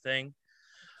YouTube and everything.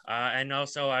 And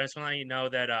also, I just want to let you know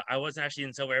that I wasn't actually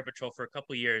in Silver Air Patrol for a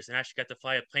couple of years, and I actually got to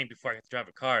fly a plane before I got to drive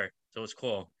a car. So it was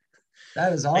cool.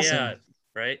 That is awesome. Yeah,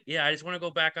 right. Yeah, I just want to go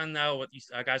back on what you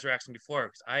guys were asking before,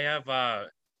 because I have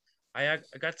I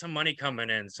got some money coming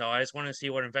in, so I just want to see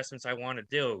what investments I want to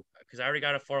do because I already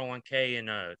got a 401k and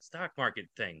a stock market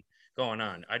thing going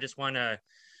on. I just want to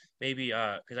maybe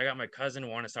because I got my cousin who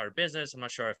want to start a business. I'm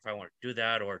not sure if I want to do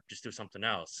that or just do something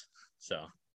else. So,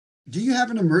 Do you have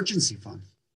an emergency fund?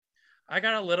 I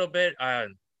got a little bit. I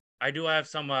do have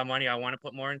some money I want to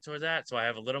put more into that, so I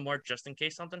have a little more just in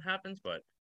case something happens. But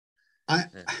I,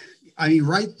 I mean,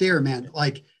 right there, man.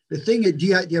 Like the thing, do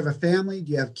you have a family?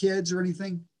 Do you have kids or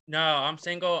anything? no, I'm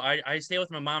single. I stay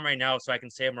with my mom right now, so I can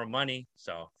save more money.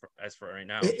 So as for right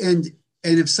now,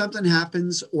 And if something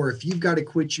happens, or if you've got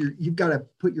to you've got to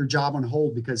put your job on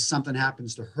hold because something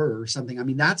happens to her or something. I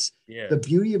mean, that's the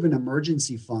beauty of an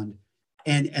emergency fund.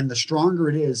 And the stronger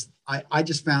it is, I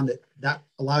just found that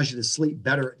allows you to sleep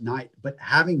better at night. But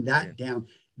having that down,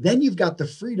 then you've got the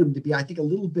freedom to be, I think, a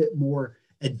little bit more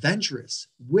adventurous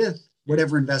with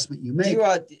whatever investment you make.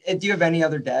 Do you have any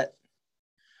other debt?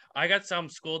 I got some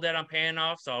school debt I'm paying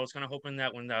off, so I was kind of hoping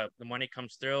that when the money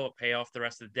comes through, I'll pay off the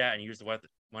rest of the debt and use the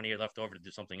money left over to do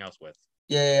something else with.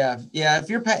 Yeah.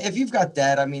 If you've got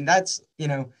debt, I mean, that's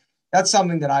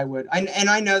something that I would.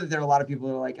 I know that there are a lot of people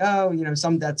who are like, oh,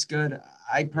 some debt's good.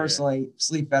 I personally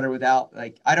sleep better without.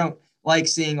 Like, I don't like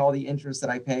seeing all the interest that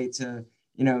I pay to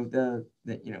whoever,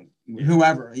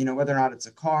 whether or not it's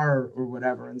a car or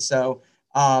whatever. And so,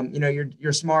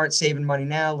 you're smart, saving money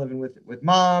now, living with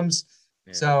moms.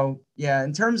 Yeah. So yeah,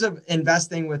 in terms of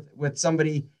investing with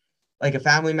somebody like a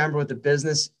family member with a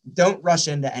business, don't rush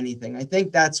into anything. I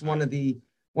think that's one of the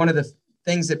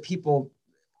things that people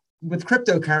with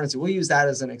cryptocurrency, we'll use that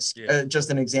as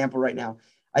just an example right now.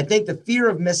 I think the fear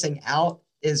of missing out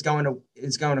is going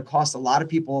to cost a lot of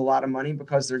people a lot of money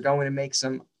because they're going to make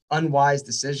some unwise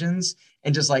decisions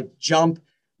and just like jump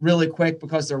really quick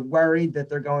because they're worried that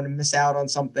they're going to miss out on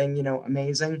something,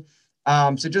 amazing.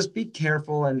 So just be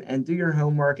careful and do your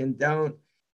homework and don't,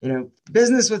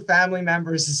 business with family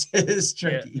members is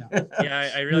tricky. Yeah,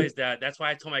 I realized that. That's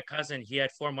why I told my cousin he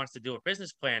had 4 months to do a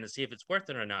business plan to see if it's worth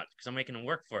it or not because I'm making him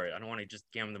work for it. I don't want to just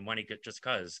give him the money just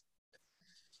because.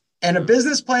 And a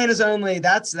business plan is only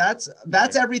that's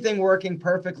everything working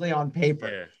perfectly on paper.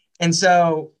 Yeah. And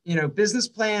so, business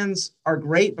plans are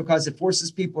great because it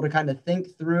forces people to kind of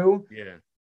think through,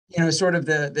 sort of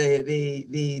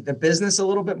the business a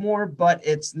little bit more, but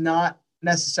it's not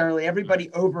necessarily,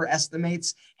 everybody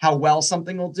overestimates how well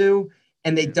something will do.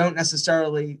 And they don't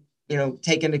necessarily,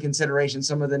 take into consideration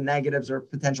some of the negatives or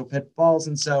potential pitfalls.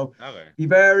 And so be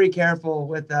very careful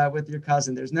with your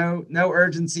cousin. There's no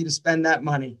urgency to spend that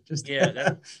money. Just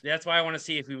that's why I want to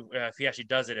see if he actually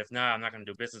does it. If not, I'm not going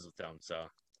to do business with them. So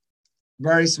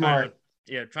very smart.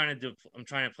 I'm trying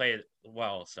to play it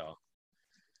well. So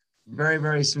very,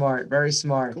 very smart. Very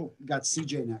smart. Cool. We got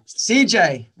CJ next.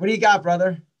 CJ, what do you got,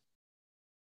 brother?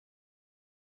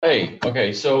 Hey,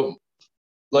 okay. So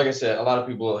like I said, a lot of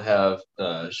people have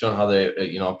shown how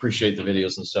they, appreciate the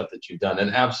videos and stuff that you've done.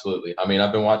 And absolutely. I mean,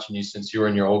 I've been watching you since you were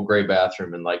in your old gray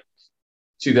bathroom in like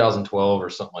 2012 or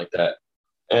something like that.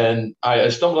 And I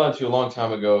stumbled onto you a long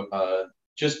time ago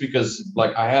just because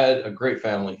like I had a great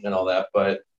family and all that.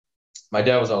 But my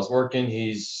dad was working.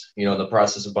 He's, in the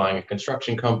process of buying a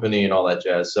construction company and all that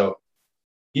jazz. So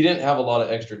he didn't have a lot of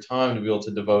extra time to be able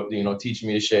to devote, teaching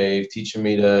me to shave, teaching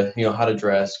me to, how to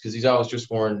dress, because he's always just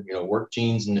wearing, work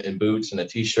jeans and boots and a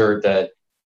t-shirt that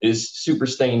is super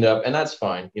stained up. And that's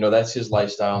fine. That's his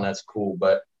lifestyle and that's cool.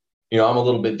 But, I'm a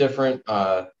little bit different,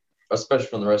 especially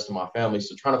from the rest of my family.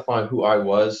 So trying to find who I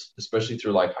was, especially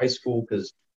through like high school,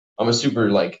 because I'm a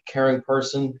super like caring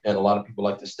person and a lot of people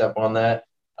like to step on that.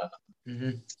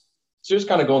 So just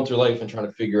kind of going through life and trying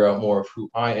to figure out more of who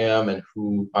I am and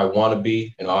who I want to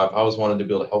be. I've always wanted to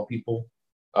be able to help people.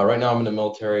 Right now I'm in the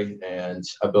military and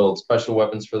I build special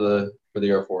weapons for the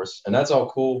Air Force, and that's all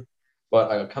cool.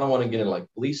 But I kind of want to get into like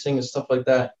policing and stuff like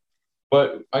that.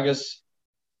 But I guess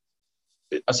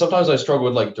sometimes I struggle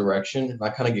with like direction. I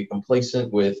kind of get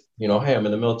complacent with, hey, I'm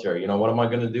in the military. What am I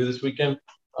going to do this weekend?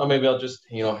 Oh, maybe I'll just,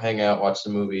 hang out, watch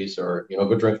some movies, or,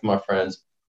 go drink with my friends.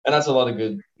 And that's a lot of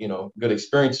good, good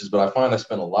experiences. But I find I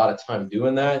spend a lot of time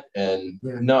doing that and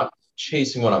not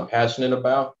chasing what I'm passionate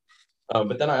about.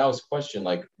 But then I always question,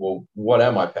 like, well, what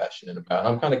am I passionate about?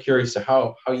 I'm kind of curious to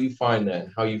how you find that,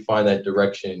 how you find that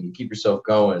direction, you keep yourself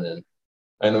going. And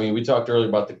I mean, we talked earlier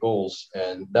about the goals,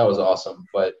 and that was awesome.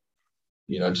 But,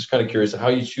 just kind of curious how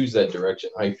you choose that direction,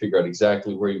 how you figure out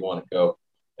exactly where you want to go,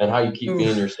 and how you keep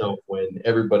being yourself when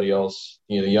everybody else,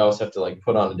 you always have to like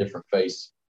put on a different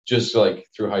face. Just like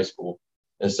through high school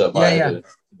and stuff, I had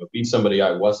to be somebody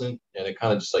I wasn't, and it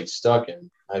kind of just like stuck, and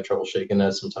I had trouble shaking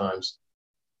that sometimes.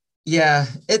 Yeah,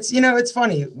 it's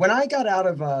funny. When I got out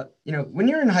of when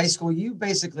you're in high school, you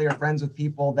basically are friends with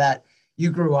people that you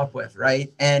grew up with,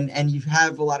 right? And you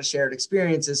have a lot of shared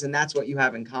experiences, and that's what you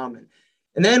have in common.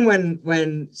 And then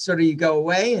when sort of you go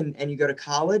away and you go to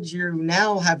college, you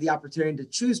now have the opportunity to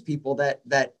choose people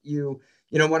that you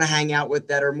want to hang out with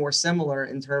that are more similar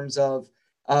in terms of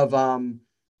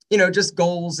just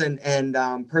goals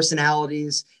and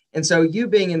personalities. And so you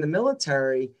being in the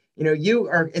military,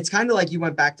 it's kind of like you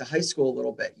went back to high school a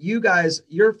little bit.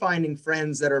 You're finding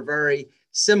friends that are very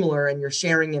similar, and you're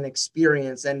sharing an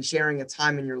experience and sharing a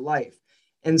time in your life.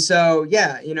 And so,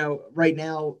 yeah, right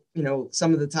now,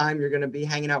 some of the time you're going to be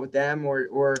hanging out with them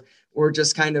or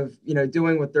just kind of,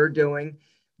 doing what they're doing.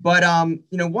 But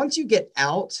once you get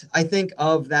out, I think,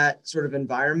 of that sort of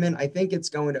environment, I think it's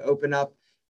going to open up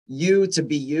you to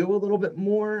be you a little bit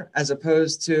more, as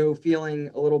opposed to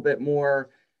feeling a little bit more,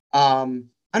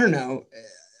 I don't know.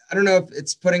 I don't know if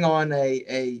it's putting on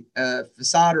a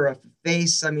facade or a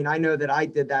face. I mean, I know that I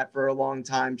did that for a long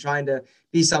time, trying to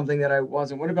be something that I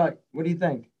wasn't. What do you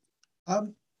think?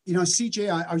 CJ,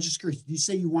 I was just curious. Do you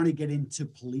say you want to get into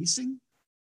policing?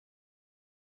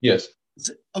 Yes.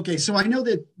 Okay, so I know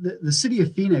that the city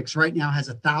of Phoenix right now has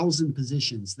 1,000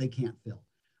 positions they can't fill.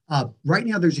 Right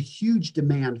now, there's a huge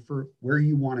demand for where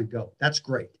you want to go. That's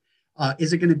great.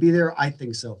 Is it going to be there? I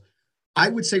think so. I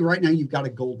would say right now you've got a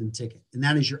golden ticket, and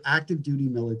that is your active duty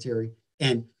military.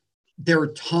 And there are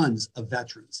tons of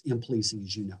veterans in policing,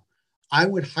 as you know. I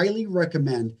would highly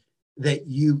recommend that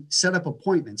you set up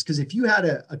appointments, because if you had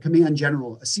a command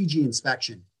general, a CG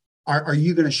inspection, are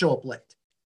you going to show up late?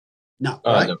 No,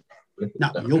 right?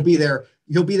 No, you'll be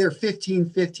there 15,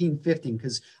 15, 15,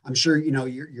 because I'm sure,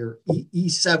 your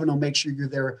E7 will make sure you're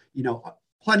there,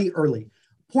 plenty early.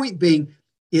 Point being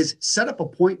is set up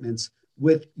appointments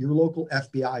with your local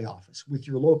FBI office, with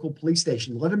your local police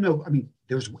station. Let them know. I mean,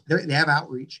 they have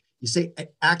outreach. You say,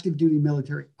 active duty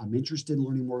military, I'm interested in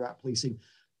learning more about policing.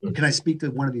 Can I speak to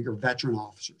one of your veteran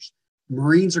officers?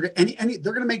 Marines are they're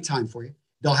going to make time for you.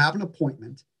 They'll have an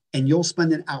appointment, and you'll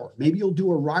spend an hour. Maybe you'll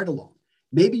do a ride along.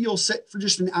 Maybe you'll sit for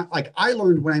just an hour. Like I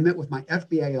learned when I met with my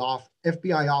FBI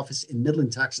office in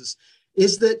Midland, Texas,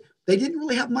 is that they didn't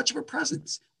really have much of a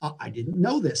presence. I didn't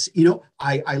know this.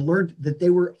 I learned that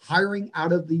they were hiring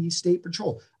out of the state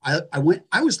patrol. I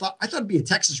thought it'd be a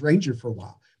Texas Ranger for a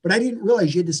while, but I didn't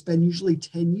realize you had to spend usually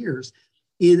 10 years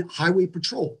in highway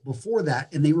patrol before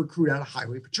that, and they recruit out of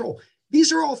highway patrol.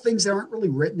 These are all things that aren't really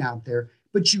written out there,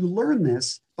 but you learn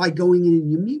this by going in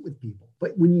and you meet with people.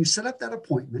 But when you set up that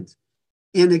appointment,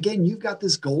 and again, you've got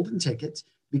this golden ticket,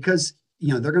 because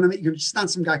they're going to you're just not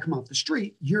some guy come off the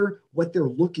street. You're what they're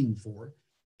looking for.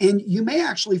 And you may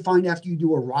actually find, after you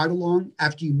do a ride along,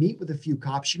 after you meet with a few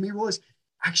cops, you may realize,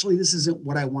 actually, this isn't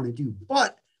what I want to do,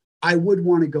 but I would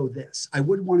want to go this. I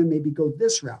would want to maybe go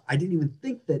this route. I didn't even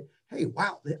think that, hey,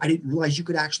 wow, I didn't realize you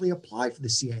could actually apply for the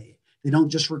CIA. They don't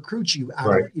just recruit you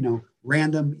out of,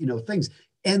 random, things.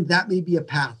 And that may be a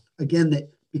path, again,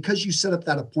 that because you set up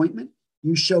that appointment,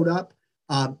 you showed up,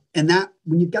 and that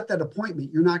when you've got that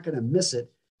appointment, you're not going to miss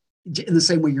it in the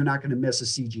same way you're not going to miss a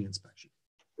CG inspection.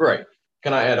 Right.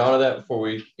 Can I add on to that before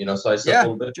we, slice up a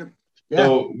little bit? Sure. Yeah.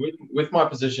 So with my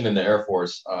position in the Air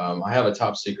Force, I have a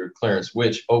top secret clearance,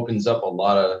 which opens up a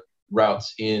lot of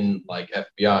routes in like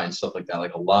FBI and stuff like that.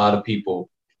 Like a lot of people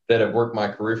that have worked my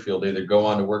career field either go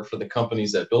on to work for the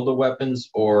companies that build the weapons,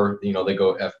 or, they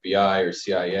go FBI or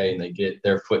CIA and they get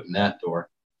their foot in that door.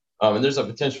 And there's a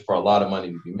potential for a lot of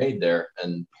money to be made there.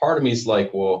 And part of me is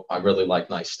like, well, I really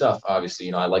like nice stuff.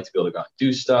 Obviously, I like to be able to go out and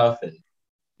do stuff and,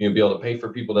 be able to pay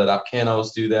for people that can't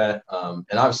always do that. And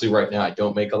obviously right now I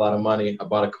don't make a lot of money. I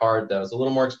bought a card that was a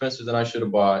little more expensive than I should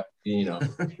have bought.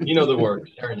 The work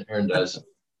Aaron does.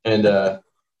 And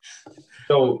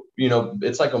so,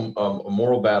 it's like a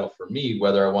moral battle for me,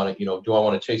 whether I want to, do I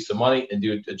want to chase the money and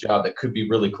do a job that could be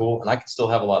really cool and I can still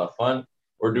have a lot of fun?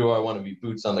 Or do I want to be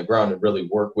boots on the ground and really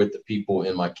work with the people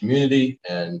in my community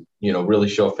and, really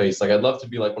show face? Like, I'd love to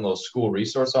be like one of those school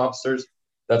resource officers.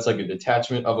 That's like a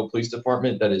detachment of a police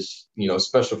department that is,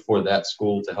 special for that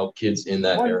school to help kids in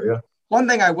that area. One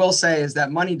thing I will say is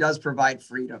that money does provide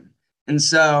freedom. And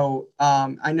so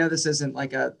I know this isn't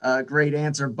like a great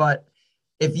answer, but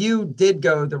if you did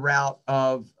go the route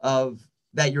of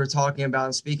that you were talking about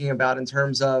and speaking about in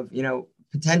terms of,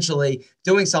 potentially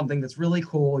doing something that's really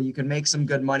cool, you can make some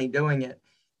good money doing it.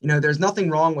 There's nothing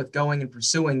wrong with going and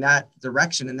pursuing that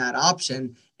direction and that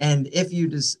option. And if you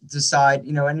decide,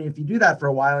 and if you do that for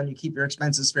a while and you keep your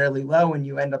expenses fairly low and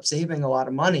you end up saving a lot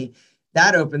of money,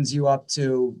 that opens you up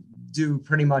to do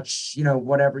pretty much,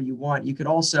 whatever you want. You could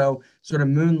also sort of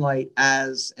moonlight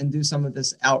and do some of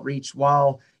this outreach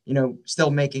while,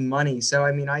 still making money. So,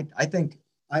 I mean, I think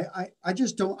I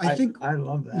just don't, I think I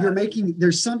love that. You're making,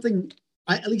 there's something,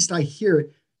 at least I hear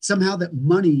it, somehow that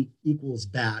money equals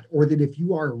bad, or that if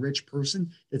you are a rich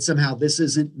person, that somehow this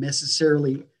isn't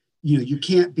necessarily, you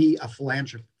can't be a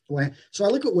philanthropist. So I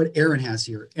look at what Aaron has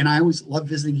here, and I always love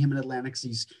visiting him in Atlanta because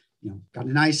he's, got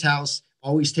a nice house,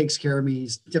 always takes care of me.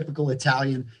 He's typical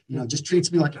Italian, just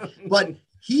treats me like, but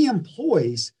he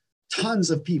employs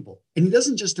tons of people, and he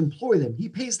doesn't just employ them, he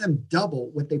pays them double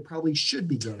what they probably should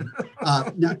be getting.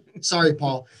 No, sorry,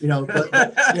 Paul, but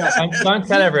don't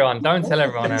tell everyone. Don't tell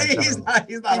everyone. He's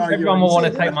not everyone will want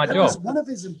to take my job. One of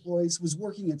his employees was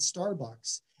working at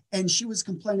Starbucks, and she was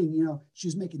complaining, she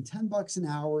was making $10 an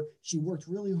hour. She worked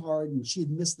really hard, and she had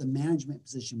missed the management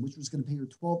position, which was going to pay her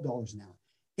 $12 an hour.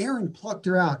 Aaron plucked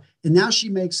her out, and now she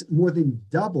makes more than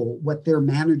double what their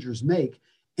managers make.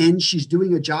 And she's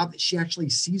doing a job that she actually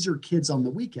sees her kids on the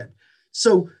weekend.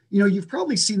 So, you've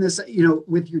probably seen this,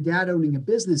 with your dad owning a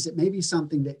business. It may be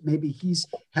something that maybe he's,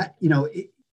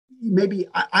 maybe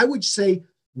I would say,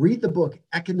 read the book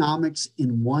Economics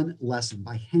in One Lesson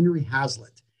by Henry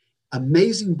Hazlitt.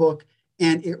 Amazing book.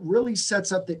 And it really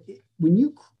sets up that when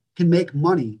you can make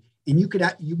money, and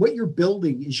what you're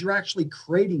building is you're actually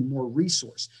creating more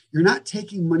resource. You're not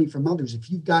taking money from others.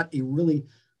 If you've got a really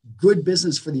good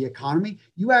business for the economy,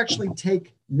 you actually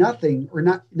take nothing or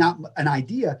not an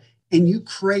idea, and you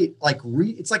create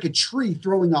it's like a tree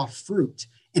throwing off fruit,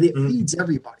 and it feeds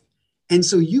everybody. And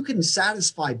so you can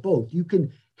satisfy both. You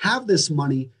can have this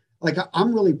money. Like,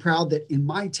 I'm really proud that in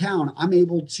my town, I'm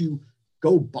able to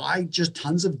go buy just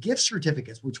tons of gift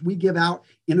certificates, which we give out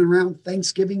in and around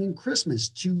Thanksgiving and Christmas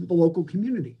to the local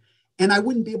community. And I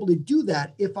wouldn't be able to do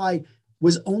that if I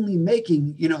was only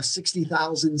making, $60,000,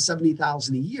 $70,000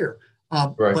 a year.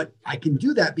 Right. But I can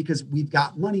do that because we've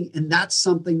got money. And that's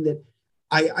something that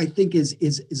I think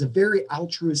is a very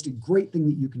altruistic, great thing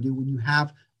that you can do when you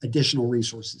have additional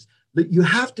resources. But you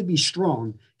have to be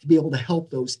strong to be able to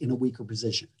help those in a weaker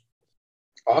position.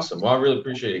 Awesome. Well, I really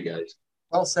appreciate it, guys.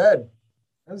 Well said.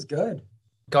 That was good.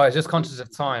 Guys, just conscious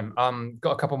of time.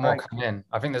 Got a couple more coming in.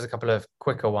 I think there's a couple of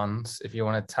quicker ones if you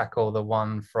want to tackle the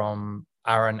one from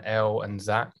Aaron L. and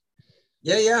Zach.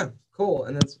 Yeah. Cool.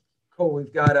 And that's cool.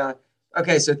 We've got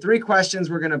okay, so 3 questions.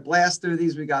 We're gonna blast through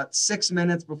these. We got 6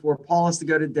 minutes before Paul has to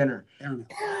go to dinner.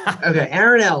 Okay,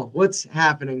 Aaron L., what's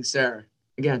happening, sir?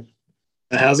 Again.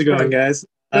 How's it going, guys?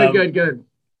 Good.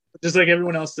 Just like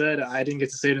everyone else said, I didn't get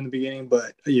to say it in the beginning,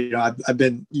 but I've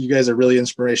been, you guys are really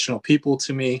inspirational people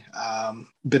to me.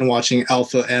 Been watching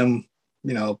Alpha M,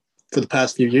 for the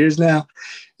past few years now.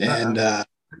 And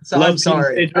so I'm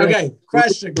sorry. Okay,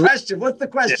 question. What's the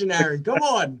question, Aaron? Come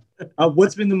on.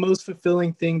 What's been the most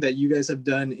fulfilling thing that you guys have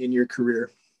done in your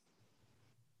career?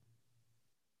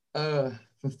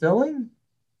 Fulfilling?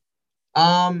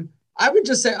 I would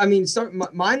just say,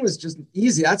 mine was just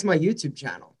easy. That's my YouTube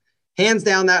channel. Hands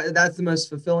down, that's the most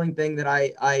fulfilling thing that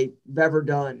I've ever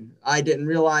done. I didn't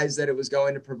realize that it was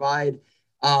going to provide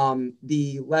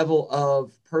the level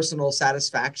of personal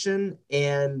satisfaction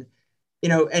and the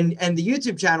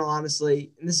YouTube channel,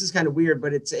 honestly, and this is kind of weird,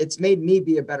 but it's made me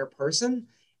be a better person.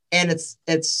 And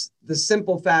it's the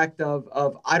simple fact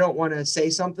of I don't want to say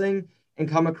something and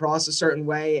come across a certain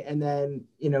way. And then,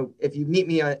 if you meet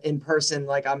me in person,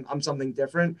 like I'm something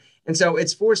different. And so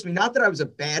it's forced me, not that I was a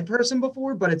bad person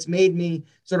before, but it's made me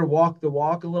sort of walk the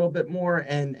walk a little bit more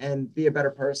and be a better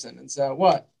person. And so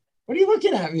what are you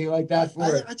looking at me like that for?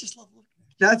 I just love looking at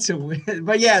you. That's a weird,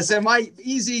 but yeah, so my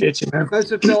most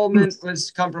fulfillment was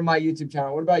come from my YouTube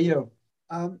channel. What about you?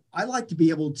 I like to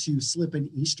be able to slip in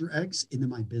Easter eggs into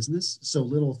my business. So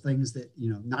little things that,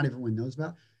 not everyone knows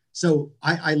about. So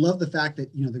I love the fact that,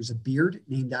 there's a beard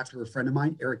named after a friend of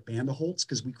mine, Eric Bandeholtz,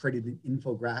 because we created an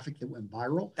infographic that went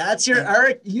viral. That's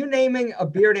Eric. You naming a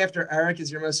beard after Eric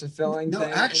is your most fulfilling thing. No,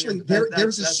 actually,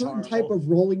 there's a certain type of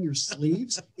rolling your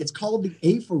sleeves. It's called the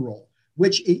AFA roll,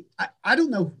 which I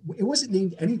don't know. It wasn't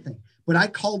named anything, but I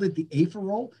called it the AFA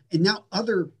roll. And now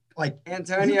other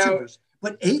Antonio. YouTubers,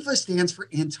 but AFA stands for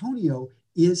Antonio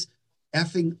is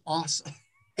effing awesome.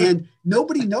 And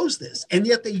nobody knows this, and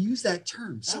yet they use that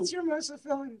term. So that's your most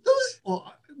fulfilling.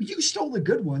 Well, you stole the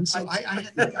good one, so I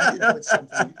put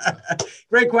something.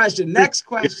 Great question. Next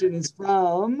question is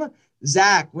from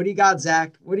Zach. What do you got,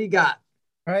 Zach? What do you got?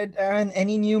 All right, Aaron.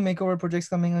 Any new makeover projects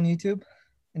coming on YouTube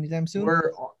anytime soon?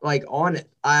 We're on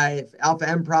it. Alpha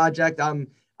M project. I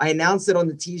announced it on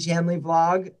the T. Hanley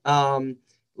vlog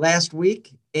last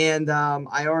week. And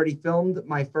I already filmed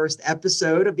my first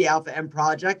episode of the Alpha M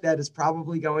project that is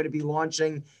probably going to be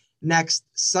launching next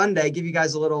Sunday. Give you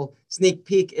guys a little sneak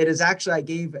peek. It is actually, I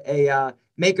gave a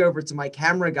makeover to my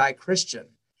camera guy, Christian.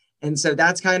 And so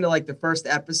that's kind of like the first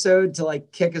episode to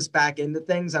like kick us back into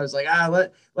things. I was like,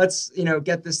 let's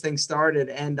get this thing started.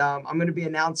 And I'm going to be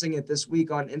announcing it this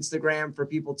week on Instagram for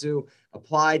people to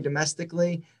apply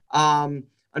domestically.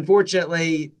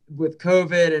 Unfortunately, with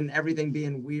COVID and everything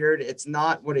being weird, it's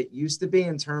not what it used to be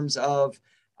in terms of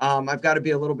I've got to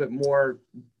be a little bit more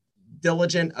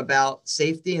diligent about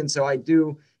safety. And so I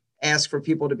do ask for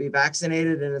people to be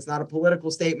vaccinated. And it's not a political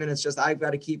statement. It's just I've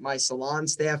got to keep my salon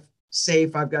staff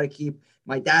safe. I've got to keep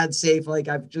my dad safe. Like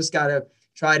I've just got to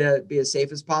try to be as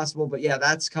safe as possible. But yeah,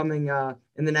 that's coming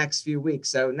in the next few weeks.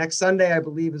 So next Sunday, I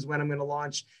believe, is when I'm going to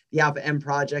launch the Alpha M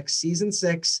Project Season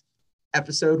 6,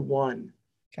 Episode 1.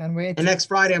 Can't wait. And next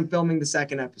Friday, I'm filming the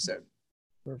second episode.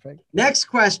 Perfect. Next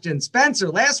question. Spencer,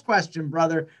 last question,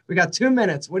 brother. We got 2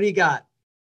 minutes. What do you got?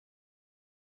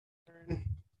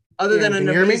 Other than an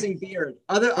amazing beard.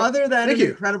 Other than an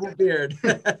incredible beard.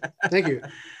 Thank you.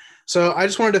 So I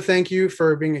just wanted to thank you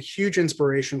for being a huge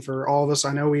inspiration for all of us.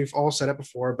 I know we've all said it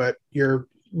before, but you're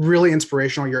really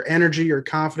inspirational. Your energy, your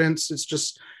confidence,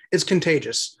 it's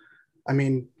contagious. I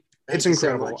mean, it's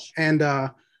incredible. So and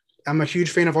I'm a huge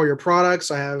fan of all your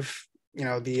products. I have,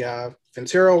 the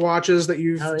Vincero watches that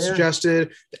you've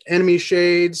suggested, the Enemy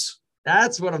shades.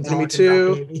 That's what I'm talking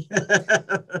about, baby.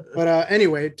 But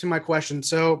anyway, to my question.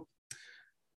 So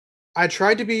I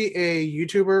tried to be a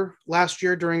YouTuber last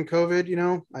year during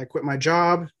COVID. I quit my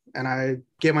job and I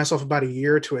gave myself about a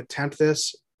year to attempt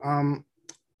this.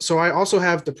 So I also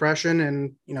have depression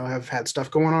and, have had stuff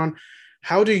going on.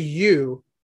 How do you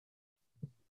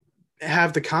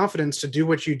have the confidence to do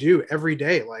what you do every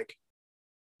day? Like,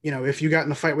 if you got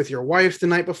in a fight with your wife the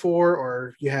night before,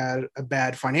 or you had a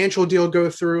bad financial deal go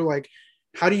through, like,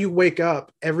 how do you wake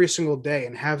up every single day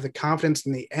and have the confidence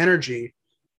and the energy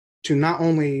to not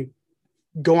only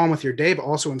go on with your day, but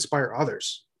also inspire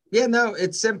others? Yeah, no,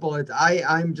 it's simple.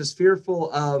 I'm just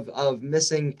fearful of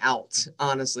missing out.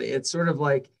 Honestly, it's sort of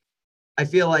like, I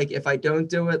feel like if I don't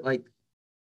do it,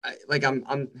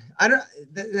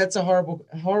 that's a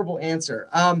horrible answer.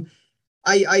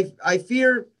 I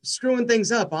fear screwing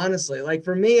things up, honestly. Like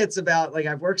for me, it's about like,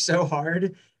 I've worked so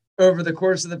hard over the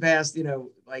course of the past,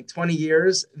 20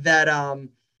 years that,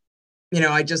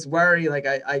 I just worry, like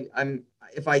I'm,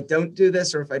 if I don't do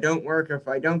this, or if I don't work, or if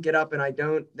I don't get up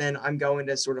and then I'm going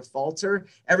to sort of falter.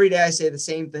 Every day I say the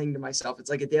same thing to myself. It's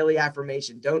like a daily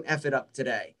affirmation. Don't F it up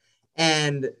today.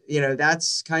 And,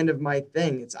 that's kind of my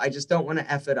thing. I just don't want to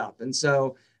F it up. And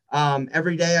so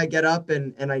every day I get up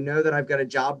and I know that I've got a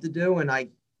job to do, and I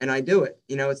do it.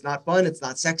 It's not fun. It's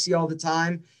not sexy all the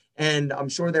time. And I'm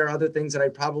sure there are other things that I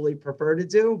probably prefer to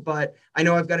do, but I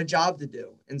know I've got a job to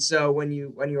do. And so when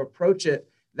you approach it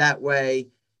that way,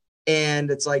 and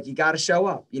it's like, you got to show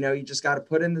up, you just got to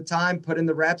put in the time, put in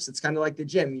the reps. It's kind of like the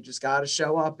gym. You just got to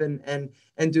show up and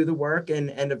do the work.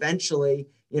 And eventually,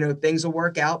 things will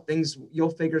work out, you'll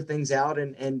figure things out,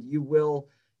 and you will,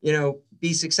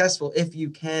 be successful if you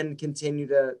can continue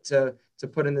to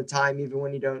put in the time, even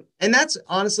when you don't. And that's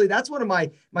honestly, that's one of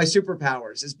my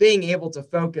superpowers, is being able to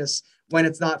focus when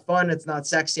it's not fun. It's not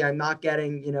sexy. I'm not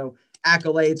getting,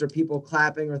 accolades or people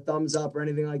clapping or thumbs up or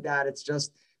anything like that. It's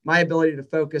just my ability to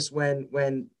focus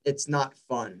when it's not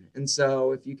fun. And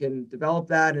so if you can develop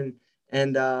that and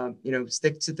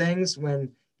stick to things when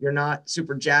you're not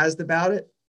super jazzed about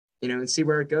it, and see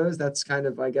where it goes, that's kind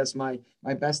of, I guess, my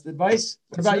best advice.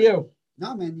 What about you?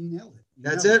 No, man, you nailed it.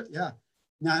 That's it? Yeah.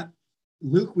 Now,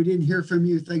 Luke, we didn't hear from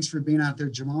you. Thanks for being out there.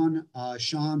 Jamon,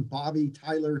 Sean, Bobby,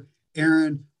 Tyler,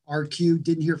 Aaron, RQ,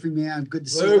 didn't hear from you, man. Good to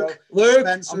see you. Luke,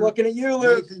 Spencer, I'm looking at you,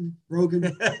 Luke. Nathan,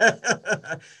 Rogan.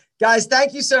 Guys,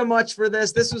 thank you so much for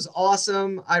this. This was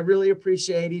awesome. I really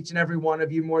appreciate each and every one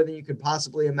of you more than you could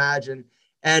possibly imagine.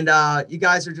 And you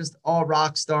guys are just all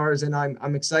rock stars, and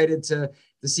I'm excited to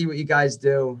see what you guys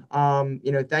do.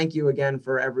 Thank you again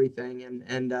for everything.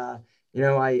 And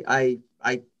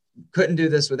I couldn't do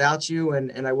this without you,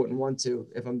 and I wouldn't want to,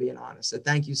 if I'm being honest. So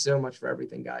thank you so much for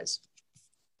everything, guys.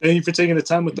 Thank you for taking the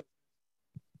time with us.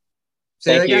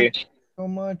 Thank you so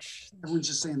much. Everyone's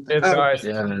just saying thanks, guys.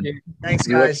 Yeah, thanks,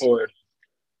 guys. Look forward.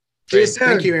 See you soon.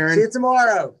 Thank you, Aaron. See you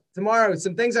tomorrow.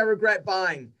 Some things I regret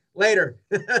buying. Later.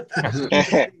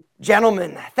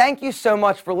 Gentlemen, thank you so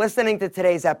much for listening to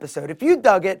today's episode. If you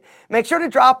dug it, make sure to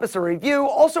drop us a review,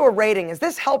 also a rating, as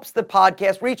this helps the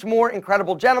podcast reach more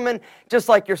incredible gentlemen just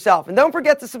like yourself. And don't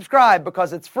forget to subscribe,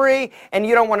 because it's free and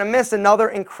you don't want to miss another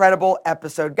incredible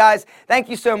episode. Guys, thank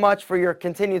you so much for your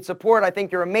continued support. I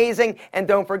think you're amazing, and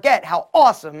don't forget how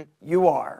awesome you are.